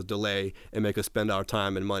to do was delay and make us spend our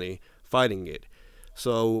time and money fighting it.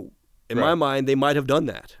 So in my mind, they might have done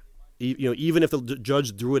that. Even if the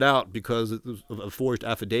judge threw it out because of a forged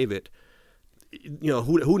affidavit,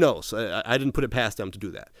 who knows? I didn't put it past them to do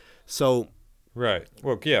that. So. Right.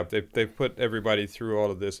 Well, yeah, they've put everybody through all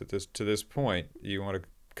of this to this point. You want to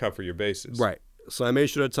cover your bases. Right. So I made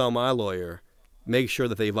sure to tell my lawyer, make sure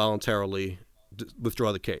that they voluntarily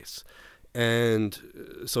withdraw the case. And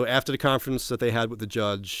so after the conference that they had with the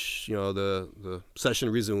judge, the session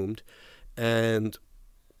resumed, and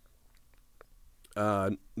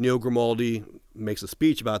Neil Grimaldi makes a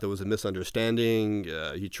speech about there was a misunderstanding.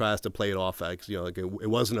 He tries to play it off like it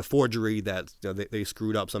wasn't a forgery, that they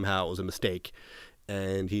screwed up somehow, it was a mistake.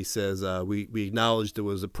 And he says, we acknowledge there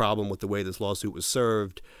was a problem with the way this lawsuit was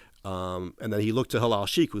served. And then he looked to Halal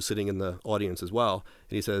Sheikh, who's sitting in the audience as well,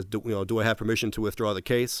 and he says, do I have permission to withdraw the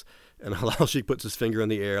case? And Halal Sheikh puts his finger in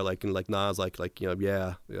the air, like Nas,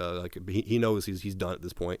 he knows he's done at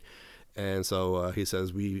this point. And so he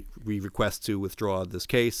says, we request to withdraw this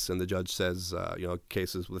case, and the judge says,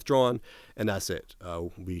 case is withdrawn, and that's it.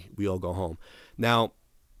 We all go home. Now,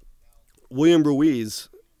 William Ruiz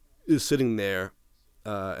is sitting there.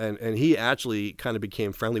 And he actually kind of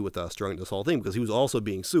became friendly with us during this whole thing because he was also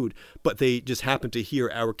being sued, but they just happened to hear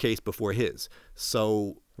our case before his.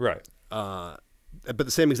 So, right. But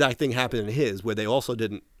the same exact thing happened in his, where they also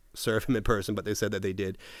didn't serve him in person, but they said that they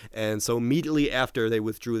did. And so immediately after they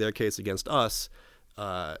withdrew their case against us,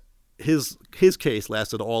 his case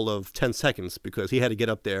lasted all of 10 seconds because he had to get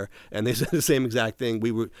up there, and they said the same exact thing.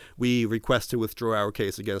 We request to withdraw our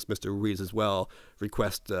case against Mr. Ruiz as well.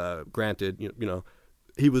 Request granted.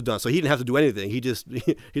 He was done, so he didn't have to do anything. He just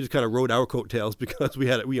kind of rode our coattails because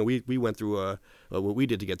we went through what we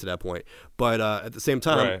did to get to that point. But at the same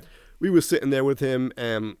time, we were sitting there with him,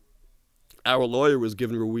 and our lawyer was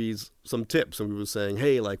giving Ruiz some tips, and we were saying,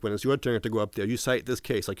 hey, like when it's your turn to go up there, you cite this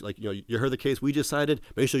case, you heard the case we just cited,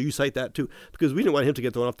 make sure you cite that too, because we didn't want him to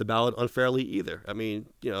get thrown off the ballot unfairly either. I mean,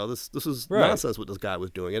 this is nonsense what this guy was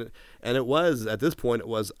doing, and it was at this point it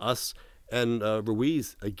was us and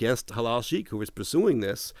Ruiz against Halal Sheikh, who was pursuing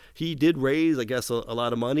this. He did raise, I guess, a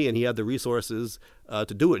lot of money, and he had the resources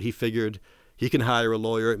to do it. He figured he can hire a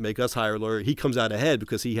lawyer, make us hire a lawyer. He comes out ahead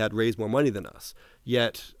because he had raised more money than us.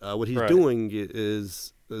 Yet what he's doing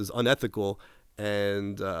is unethical,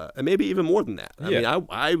 and maybe even more than that. I mean,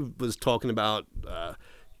 I was talking about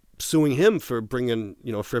suing him for bringing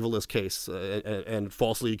a frivolous case and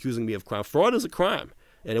falsely accusing me of crime. Fraud is a crime.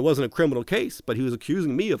 And it wasn't a criminal case, but he was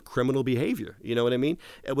accusing me of criminal behavior. You know what I mean?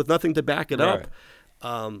 And with nothing to back it up.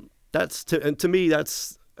 And to me,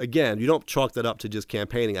 that's, again, you don't chalk that up to just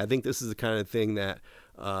campaigning. I think this is the kind of thing that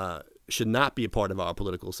should not be a part of our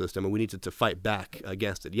political system, and we need to fight back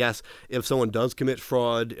against it. Yes, if someone does commit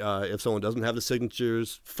fraud, if someone doesn't have the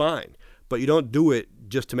signatures, fine. But you don't do it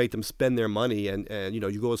just to make them spend their money, and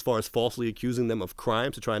you go as far as falsely accusing them of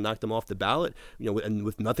crimes to try and knock them off the ballot, and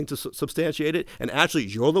with nothing to substantiate it. And actually,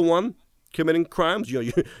 you're the one committing crimes.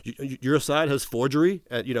 Your side has forgery,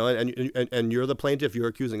 and you're the plaintiff. You're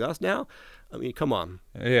accusing us now. I mean, come on.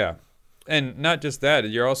 Yeah, and not just that.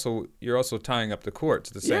 You're also tying up the courts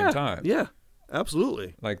at the same time. Yeah,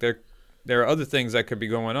 absolutely. Like there are other things that could be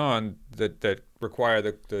going on that require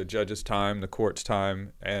the judge's time, the court's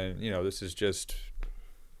time, and this is just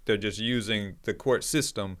they're just using the court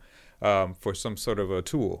system for some sort of a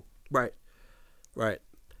tool. Right.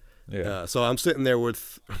 Yeah. So I'm sitting there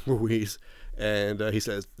with Ruiz, and he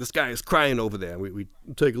says, "This guy is crying over there." We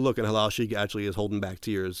take a look, and Halal Sheikh actually is holding back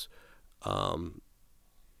tears.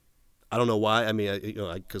 I don't know why. I mean,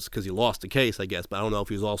 because he lost the case, I guess. But I don't know if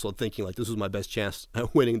he was also thinking like, this was my best chance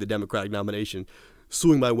at winning the Democratic nomination,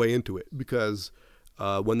 suing my way into it. Because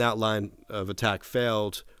when that line of attack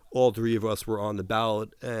failed, all three of us were on the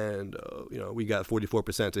ballot, and we got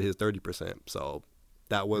 44% to his 30%. So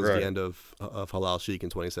that was the end of Halal Sheikh in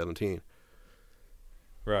 2017.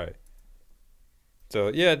 Right. So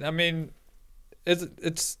yeah, I mean,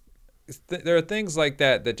 it's there are things like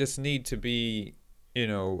that that just need to be,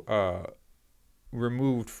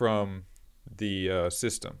 removed from the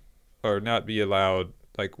system, or not be allowed.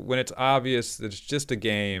 Like when it's obvious that it's just a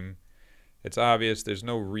game, it's obvious there's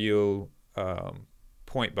no real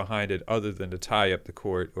point behind it other than to tie up the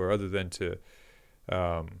court, or other than to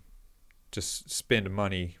just spend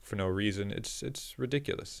money for no reason. It's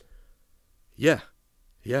ridiculous. Yeah.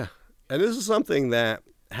 And this is something that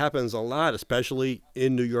happens a lot, especially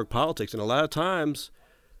in New York politics. And a lot of times,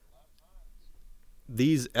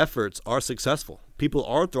 these efforts are successful. People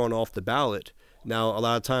are thrown off the ballot. Now, a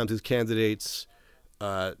lot of times, these candidates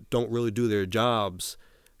don't really do their jobs.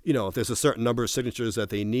 If there's a certain number of signatures that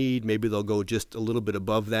they need, maybe they'll go just a little bit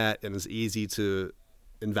above that, and it's easy to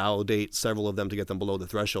invalidate several of them to get them below the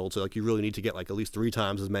threshold. So you really need to get at least 3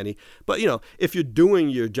 times as many. But if you're doing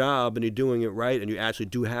your job and you're doing it right and you actually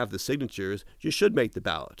do have the signatures, you should make the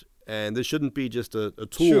ballot. And this shouldn't be just a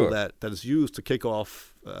tool that is used to kick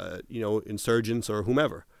off insurgents or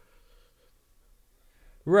whomever.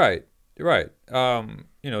 Right.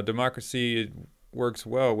 Democracy works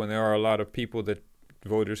well when there are a lot of people that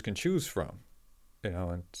voters can choose from.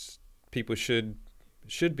 And people should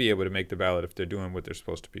be able to make the ballot if they're doing what they're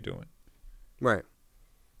supposed to be doing. Right.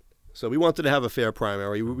 So we wanted to have a fair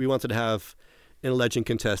primary. We wanted to have an election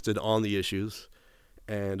contested on the issues.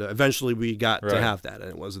 And eventually we got to have that. And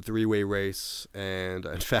it was a 3-way race. And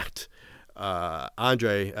in fact,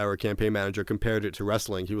 Andre, our campaign manager, compared it to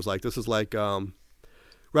wrestling. He was like, this is like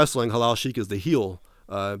wrestling. Halal Sheikh is the heel.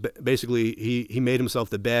 Basically, he made himself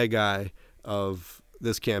the bad guy of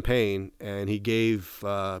this campaign. And he gave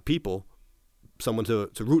people someone to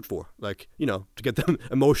root for, to get them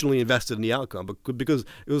emotionally invested in the outcome. But because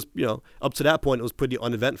it was, up to that point, it was pretty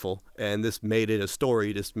uneventful, and this made it a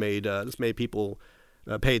story. This made people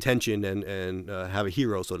pay attention and have a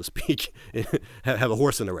hero, so to speak, have a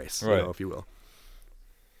horse in the race, if you will.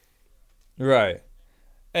 Right,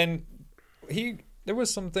 and there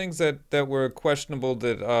was some things that were questionable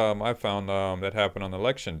that I found that happened on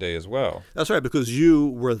election day as well. That's right, because you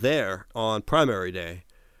were there on primary day.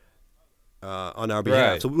 On our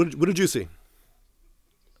behalf. Right. So what did you see?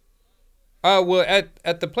 Well,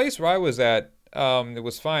 at the place where I was at, it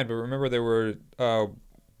was fine. But remember, there were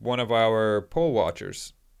one of our poll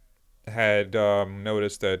watchers had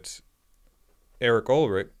noticed that Eric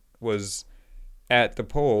Ulrich was at the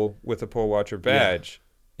poll with a poll watcher badge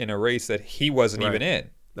in a race that he wasn't even in.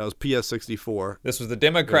 That was PS 64. This was the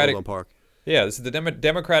Democratic Park. Yeah, this is the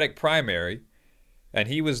Democratic primary, and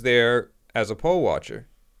he was there as a poll watcher.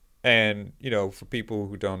 And, for people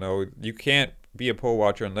who don't know, you can't be a poll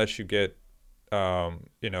watcher unless you get,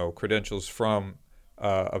 credentials from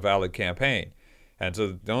a valid campaign. And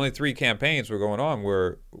so the only 3 campaigns were going on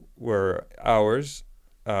were ours,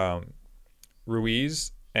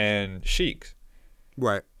 Ruiz, and Sheikh.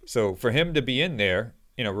 Right. So for him to be in there,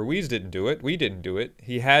 Ruiz didn't do it. We didn't do it.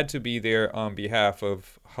 He had to be there on behalf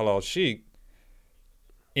of Halal Sheikh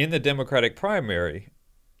in the Democratic primary,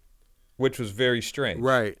 which was very strange.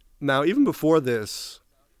 Right. Now, even before this...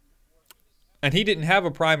 And he didn't have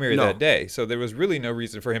a primary that day, so there was really no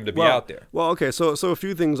reason for him to be out there. Well, okay, so a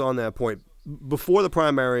few things on that point. Before the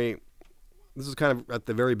primary, this is kind of at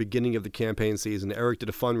the very beginning of the campaign season, Eric did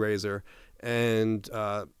a fundraiser, and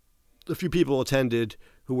a few people attended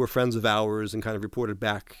who were friends of ours and kind of reported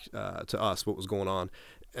back to us what was going on.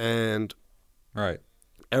 And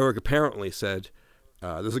Eric apparently said...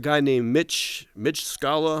 there's a guy named Mitch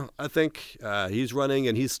Scala, I think. He's running,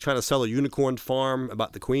 and he's trying to sell a unicorn farm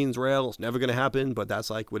about the Queen's Rail. It's never going to happen, but that's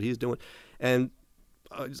what he's doing. And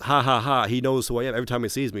he knows who I am. Every time he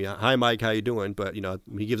sees me, hi, Mike, how you doing? But,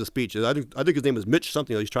 he gives a speech. I think his name was Mitch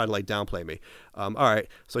something. He's trying to, downplay me. All right,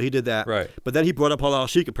 so he did that. Right. But then he brought up Halal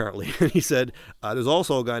Sheikh, apparently. And he said, there's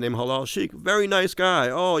also a guy named Halal Sheikh. Very nice guy.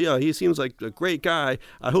 Oh, yeah, he seems like a great guy.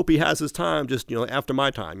 I hope he has his time just, after my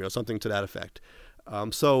time, something to that effect.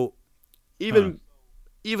 So even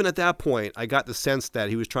at that point, I got the sense that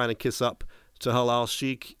he was trying to kiss up to Halal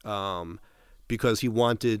Sheikh because he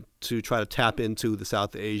wanted to try to tap into the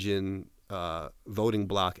South Asian voting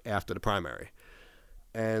bloc after the primary.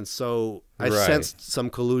 And so I sensed some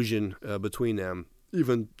collusion between them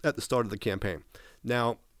even at the start of the campaign.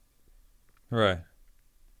 Now,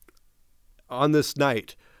 on this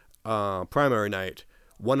night, primary night,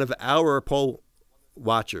 one of our poll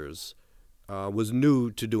watchers was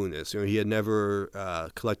new to doing this. He had never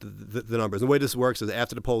collected the numbers. And the way this works is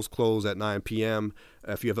after the polls close at 9 p.m.,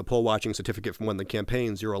 if you have a poll watching certificate from one of the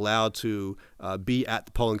campaigns, you're allowed to be at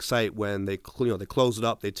the polling site when they close it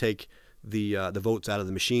up. They take the votes out of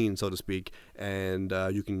the machine, so to speak, and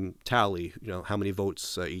you can tally how many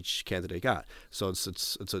votes each candidate got. So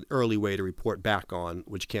it's an early way to report back on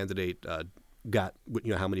which candidate got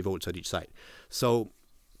how many votes at each site. So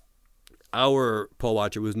our poll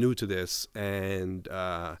watcher was new to this, and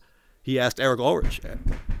he asked Eric Ulrich.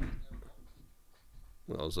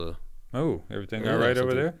 Well, it was everything all right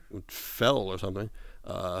over there? It fell or something.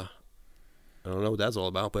 I don't know what that's all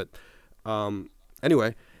about, but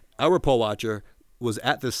anyway, our poll watcher was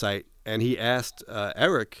at this site, and he asked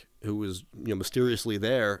Eric, who was mysteriously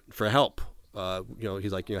there, for help.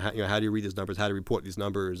 He's like, how do you read these numbers? How do you report these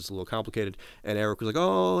numbers? It's a little complicated. And Eric was like,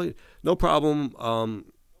 oh, no problem.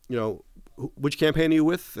 Which campaign are you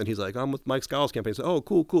with? And he's like, I'm with Mike Scala's campaign. So, oh,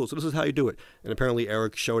 cool. So this is how you do it. And apparently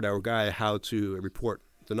Eric showed our guy how to report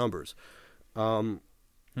the numbers. And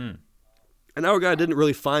our guy didn't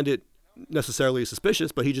really find it necessarily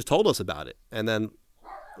suspicious, but he just told us about it. And then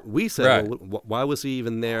we said, right. Well, why was he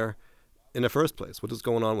even there in the first place? What is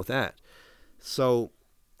going on with that? So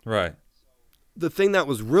right. The thing that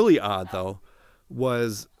was really odd, though,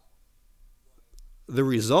 was the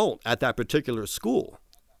result at that particular school.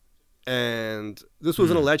 And this was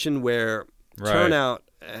an election where turnout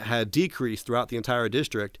had decreased throughout the entire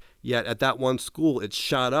district, yet at that one school it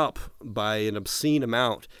shot up by an obscene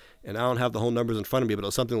amount. And I don't have the whole numbers in front of me, but it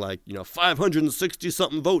was something like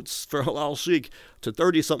 560-something votes for Halal Sheikh to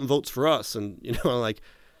 30-something votes for us. And like,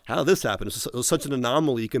 how did this happen? It was such an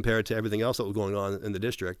anomaly compared to everything else that was going on in the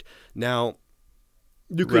district. Now,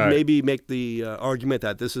 you could maybe make the argument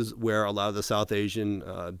that this is where a lot of the South Asian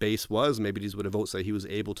base was. Maybe these were the votes that he was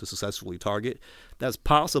able to successfully target. That's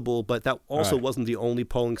possible, but that also wasn't the only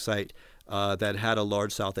polling site that had a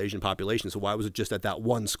large South Asian population. So why was it just at that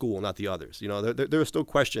one school, not the others? There are still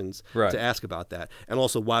questions to ask about that. And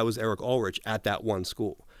also, why was Eric Ulrich at that one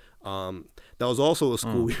school? That was also a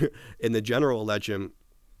school in the general election.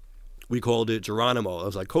 We called it Geronimo. It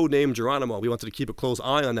was like codename Geronimo. We wanted to keep a close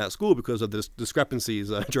eye on that school because of the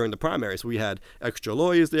discrepancies during the primary. So we had extra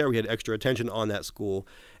lawyers there. We had extra attention on that school.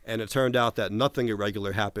 And it turned out that nothing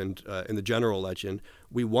irregular happened in the general election.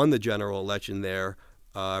 We won the general election there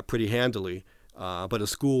pretty handily. But a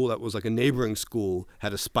school that was like a neighboring school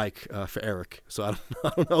had a spike for Eric. So I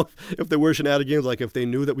don't know if there were shenanigans, like if they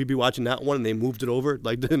knew that we'd be watching that one and they moved it over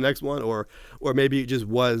like to the next one, or maybe it just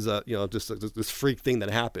was just this freak thing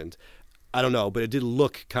that happened. I don't know, but it did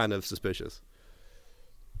look kind of suspicious.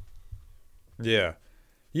 Yeah,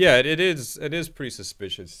 it is pretty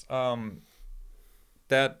suspicious.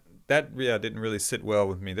 That didn't really sit well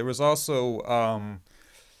with me. There was also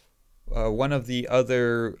one of the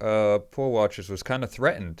other poll watchers was kind of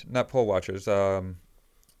threatened. Not poll watchers. One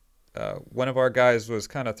of our guys was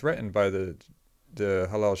kind of threatened by the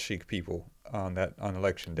Halal Sheikh people on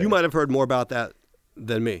election day. You might have heard more about that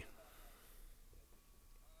than me.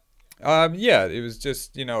 It was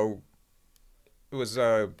just it was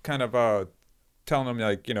kind of telling them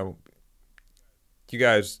like you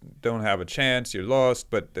guys don't have a chance, you're lost.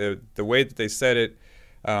 But the way that they said it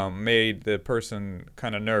made the person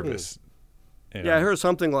kind of nervous. Yeah, I heard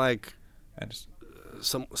something like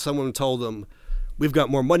someone told them, "We've got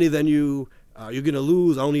more money than you. You're gonna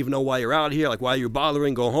lose. I don't even know why you're out here. Like, why are you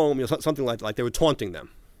bothering? Go home." Something like they were taunting them.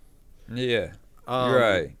 Yeah,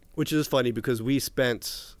 right. Which is funny because we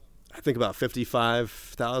spent, I think, about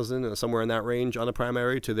 $55,000 somewhere in that range on the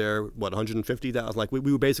primary to their $150,000. Like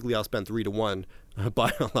we basically outspent 3-1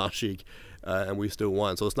 by Halal Sheikh, and we still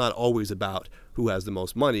won. So it's not always about who has the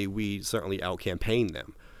most money. We certainly out-campaigned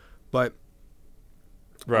them. But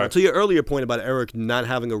to your earlier point about Eric not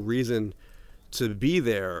having a reason to be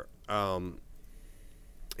there, I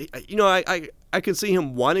could see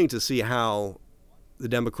him wanting to see how the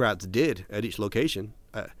Democrats did at each location.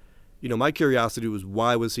 My curiosity was,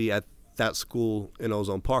 why was he at that school in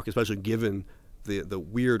Ozone Park, especially given the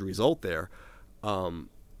weird result there.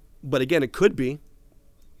 But again, it could be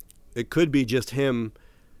just him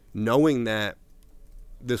knowing that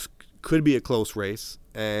this could be a close race,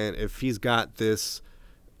 and if he's got this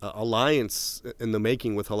alliance in the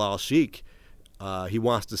making with Halal Sheikh, he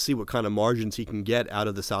wants to see what kind of margins he can get out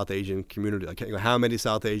of the South Asian community. Like, how many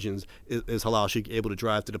South Asians is Halal Sheikh able to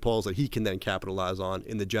drive to the polls that he can then capitalize on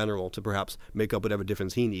in the general to perhaps make up whatever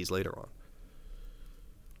difference he needs later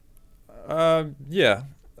on? Yeah,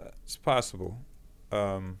 it's possible.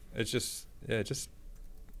 It's just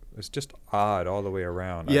odd all the way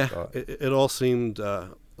around. Yeah, it all seemed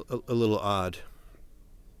a little odd.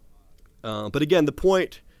 But again, the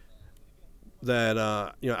point that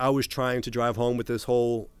I was trying to drive home with this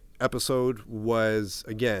whole episode was,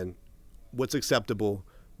 again, what's acceptable,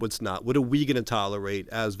 what's not. What are we going to tolerate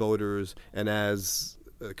as voters and as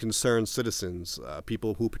concerned citizens,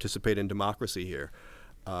 people who participate in democracy here?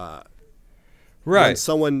 Right. When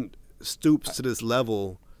someone stoops to this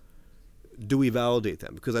level, do we validate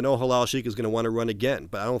them? Because I know Halal Sheikh is going to want to run again,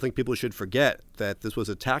 but I don't think people should forget that this was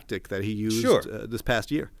a tactic that he used this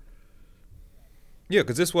past year. Yeah,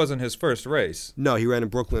 because this wasn't his first race. No, he ran in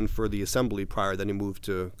Brooklyn for the assembly prior. Then he moved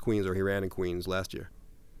to Queens, or he ran in Queens last year.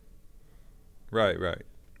 Right.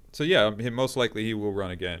 So, yeah, most likely he will run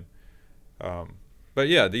again. But,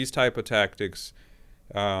 yeah, these type of tactics,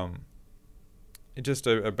 it's just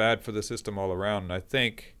are bad for the system all around. And I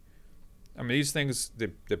think, these things,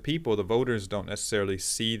 the people, the voters don't necessarily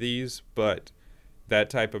see these, but that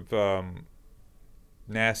type of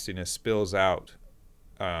nastiness spills out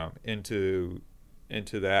into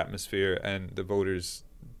the atmosphere, and the voters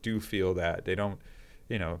do feel that. They don't,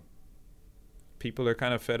 people are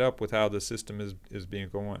kind of fed up with how the system is been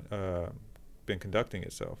conducting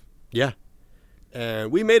itself. Yeah.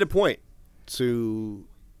 And we made a point to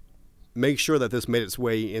make sure that this made its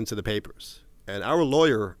way into the papers. And our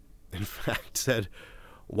lawyer, in fact, said,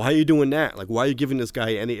 why are you doing that? Like, why are you giving this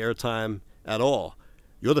guy any airtime at all?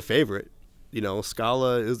 You're the favorite.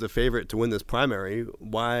 Scala is the favorite to win this primary.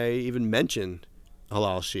 Why even mention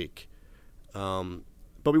Halal Sheikh?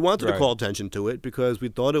 But we wanted to call attention to it because we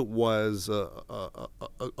thought it was a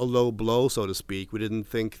low blow, so to speak. We didn't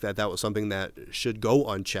think that was something that should go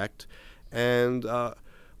unchecked. And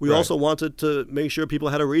we also wanted to make sure people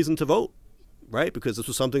had a reason to vote, right? Because this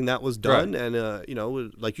was something that was done. Right.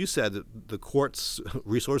 And, like you said, the court's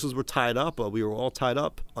resources were tied up. We were all tied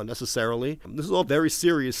up unnecessarily. This is all very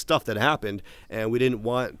serious stuff that happened. And we didn't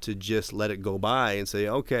want to just let it go by and say,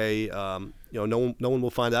 okay, no one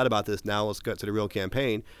will find out about this now. Let's get to the real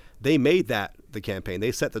campaign. They made that the campaign.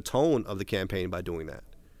 They set the tone of the campaign by doing that.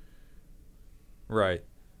 Right.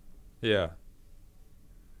 Yeah.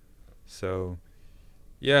 So,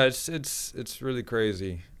 yeah, it's really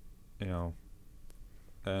crazy, and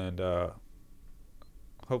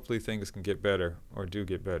hopefully things can get better or do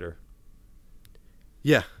get better.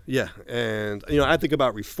 Yeah. And, I think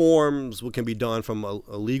about reforms, what can be done from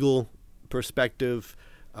a legal perspective.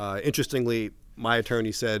 Interestingly, my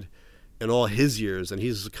attorney said in all his years, and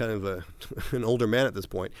he's kind of an older man at this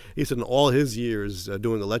point, he said in all his years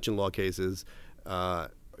doing election law cases,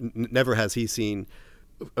 never has he seen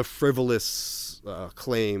a frivolous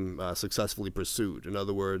claim successfully pursued. In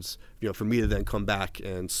other words, for me to then come back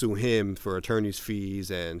and sue him for attorney's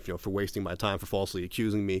fees and for wasting my time, for falsely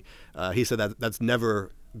accusing me, he said that's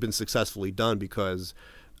never been successfully done because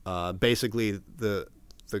basically the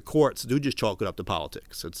courts do just chalk it up to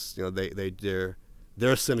politics. It's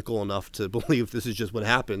they're cynical enough to believe this is just what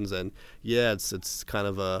happens, and it's kind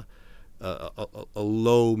of a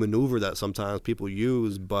low maneuver that sometimes people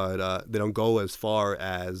use, but they don't go as far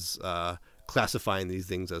as classifying these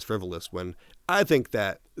things as frivolous, when I think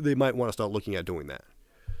that they might want to start looking at doing that.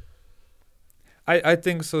 I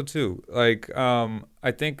think so too.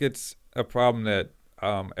 I think it's a problem that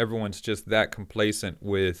everyone's just that complacent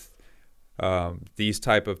with these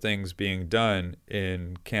type of things being done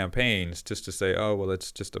in campaigns, just to say, oh, well,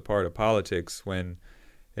 it's just a part of politics, when,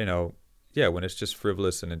 when it's just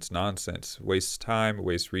frivolous and it's nonsense. It wastes time, it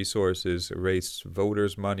wastes resources, it wastes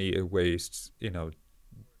voters' money, it wastes,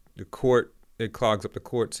 the court, it clogs up the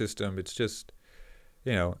court system. It's just,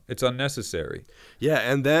 it's unnecessary. Yeah,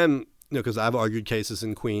 and then, because I've argued cases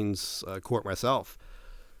in Queens court myself,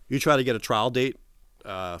 you try to get a trial date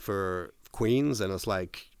for Queens, and it's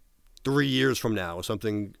like 3 years from now or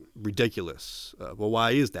something ridiculous. Well,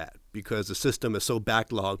 why is that? Because the system is so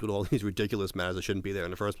backlogged with all these ridiculous matters that shouldn't be there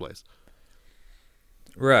in the first place.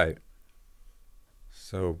 Right.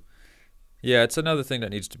 So, yeah, it's another thing that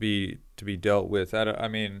needs to be dealt with. I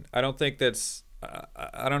don't think that's.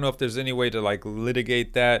 I don't know if there's any way to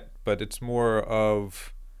litigate that, but it's more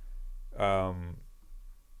of, not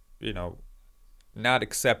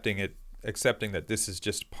accepting that this is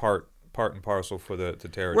just part and parcel for the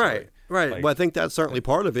territory. Right. Well, I think that's certainly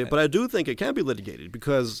part of it, but I do think it can be litigated,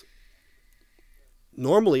 because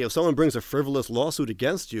normally if someone brings a frivolous lawsuit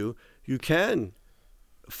against you, you can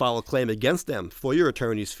file a claim against them for your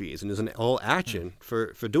attorney's fees, and there's an all action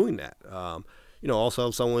for doing that. Also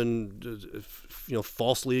if someone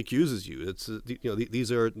falsely accuses you, it's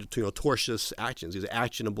these are tortious actions. These are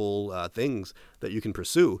actionable things that you can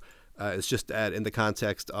pursue. It's just that in the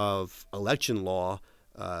context of election law,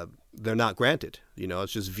 they're not granted.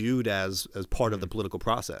 It's just viewed as part of the political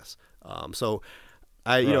process. So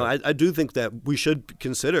I do think that we should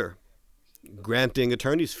consider granting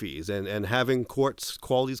attorney's fees and having courts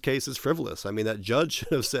call these cases frivolous. I mean, that judge should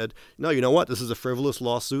have said, no, you know what? This is a frivolous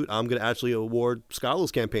lawsuit. I'm going to actually award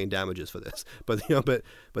Scala's campaign damages for this. But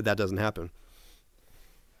but that doesn't happen.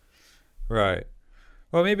 Right.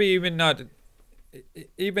 Well, maybe even not,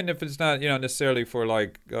 even if it's not, necessarily for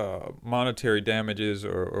like monetary damages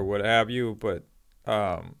or what have you, but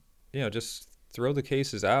just throw the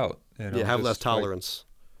cases out. Have less tolerance.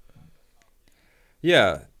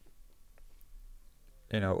 Yeah.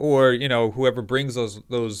 Or whoever brings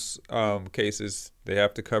those cases, they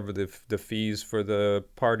have to cover the fees for the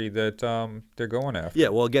party that they're going after. Yeah,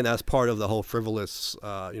 well, again, that's part of the whole frivolous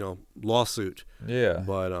lawsuit. Yeah.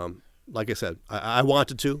 But like I said, I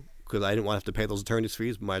wanted to because I didn't want to have to pay those attorney's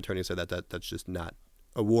fees. But my attorney said that's just not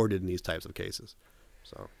awarded in these types of cases.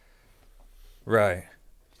 So. Right.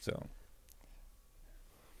 So.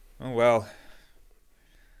 Oh, well.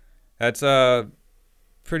 That's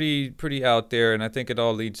pretty out there, and I think it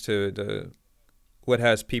all leads to what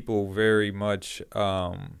has people very much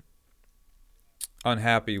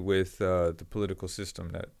unhappy with the political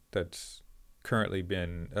system that's currently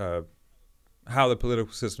been how the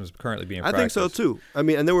political system is currently being practiced. I think so too. I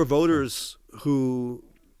mean, and there were voters who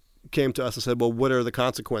came to us and said, "Well, what are the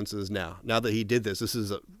consequences now? Now that he did this, this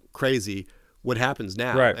is crazy. What happens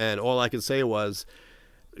now?" Right. And all I could say was,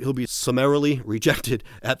 he'll be summarily rejected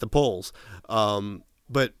at the polls.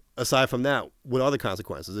 But aside from that, what are the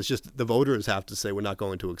consequences? It's just the voters have to say we're not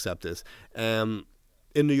going to accept this. In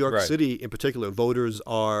New York City in particular, voters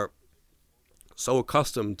are so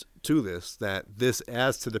accustomed to this that this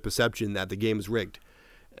adds to the perception that the game is rigged.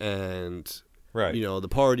 And, the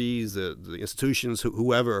parties, the institutions,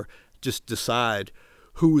 whoever, just decide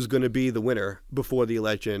who's going to be the winner before the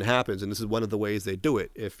election happens. And this is one of the ways they do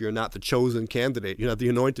it. If you're not the chosen candidate, you're not the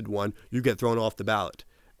anointed one, you get thrown off the ballot.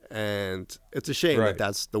 And it's a shame that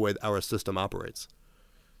that's the way our system operates.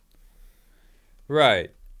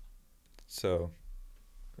 Right. So,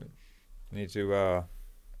 need to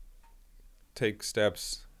take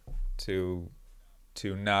steps to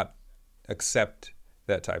not accept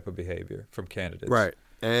that type of behavior from candidates. Right.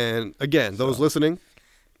 And again, those listening,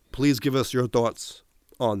 please give us your thoughts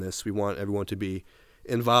on this. We want everyone to be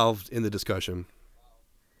involved in the discussion.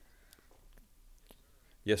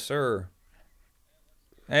 Yes, sir.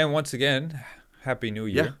 And once again, Happy New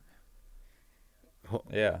Year.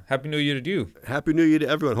 Yeah. Happy New Year to you. Happy New Year to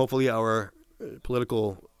everyone. Hopefully our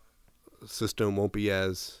political system won't be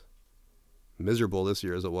as miserable this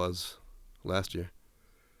year as it was last year.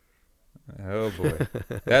 Oh boy.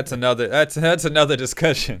 That's another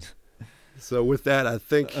discussion. So with that, I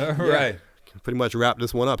think right. Can pretty much wrap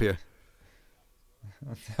this one up here.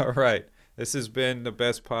 All right. This has been the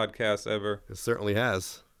best podcast ever. It certainly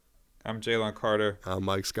has. I'm Jaylon Carter. I'm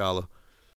Mike Scala.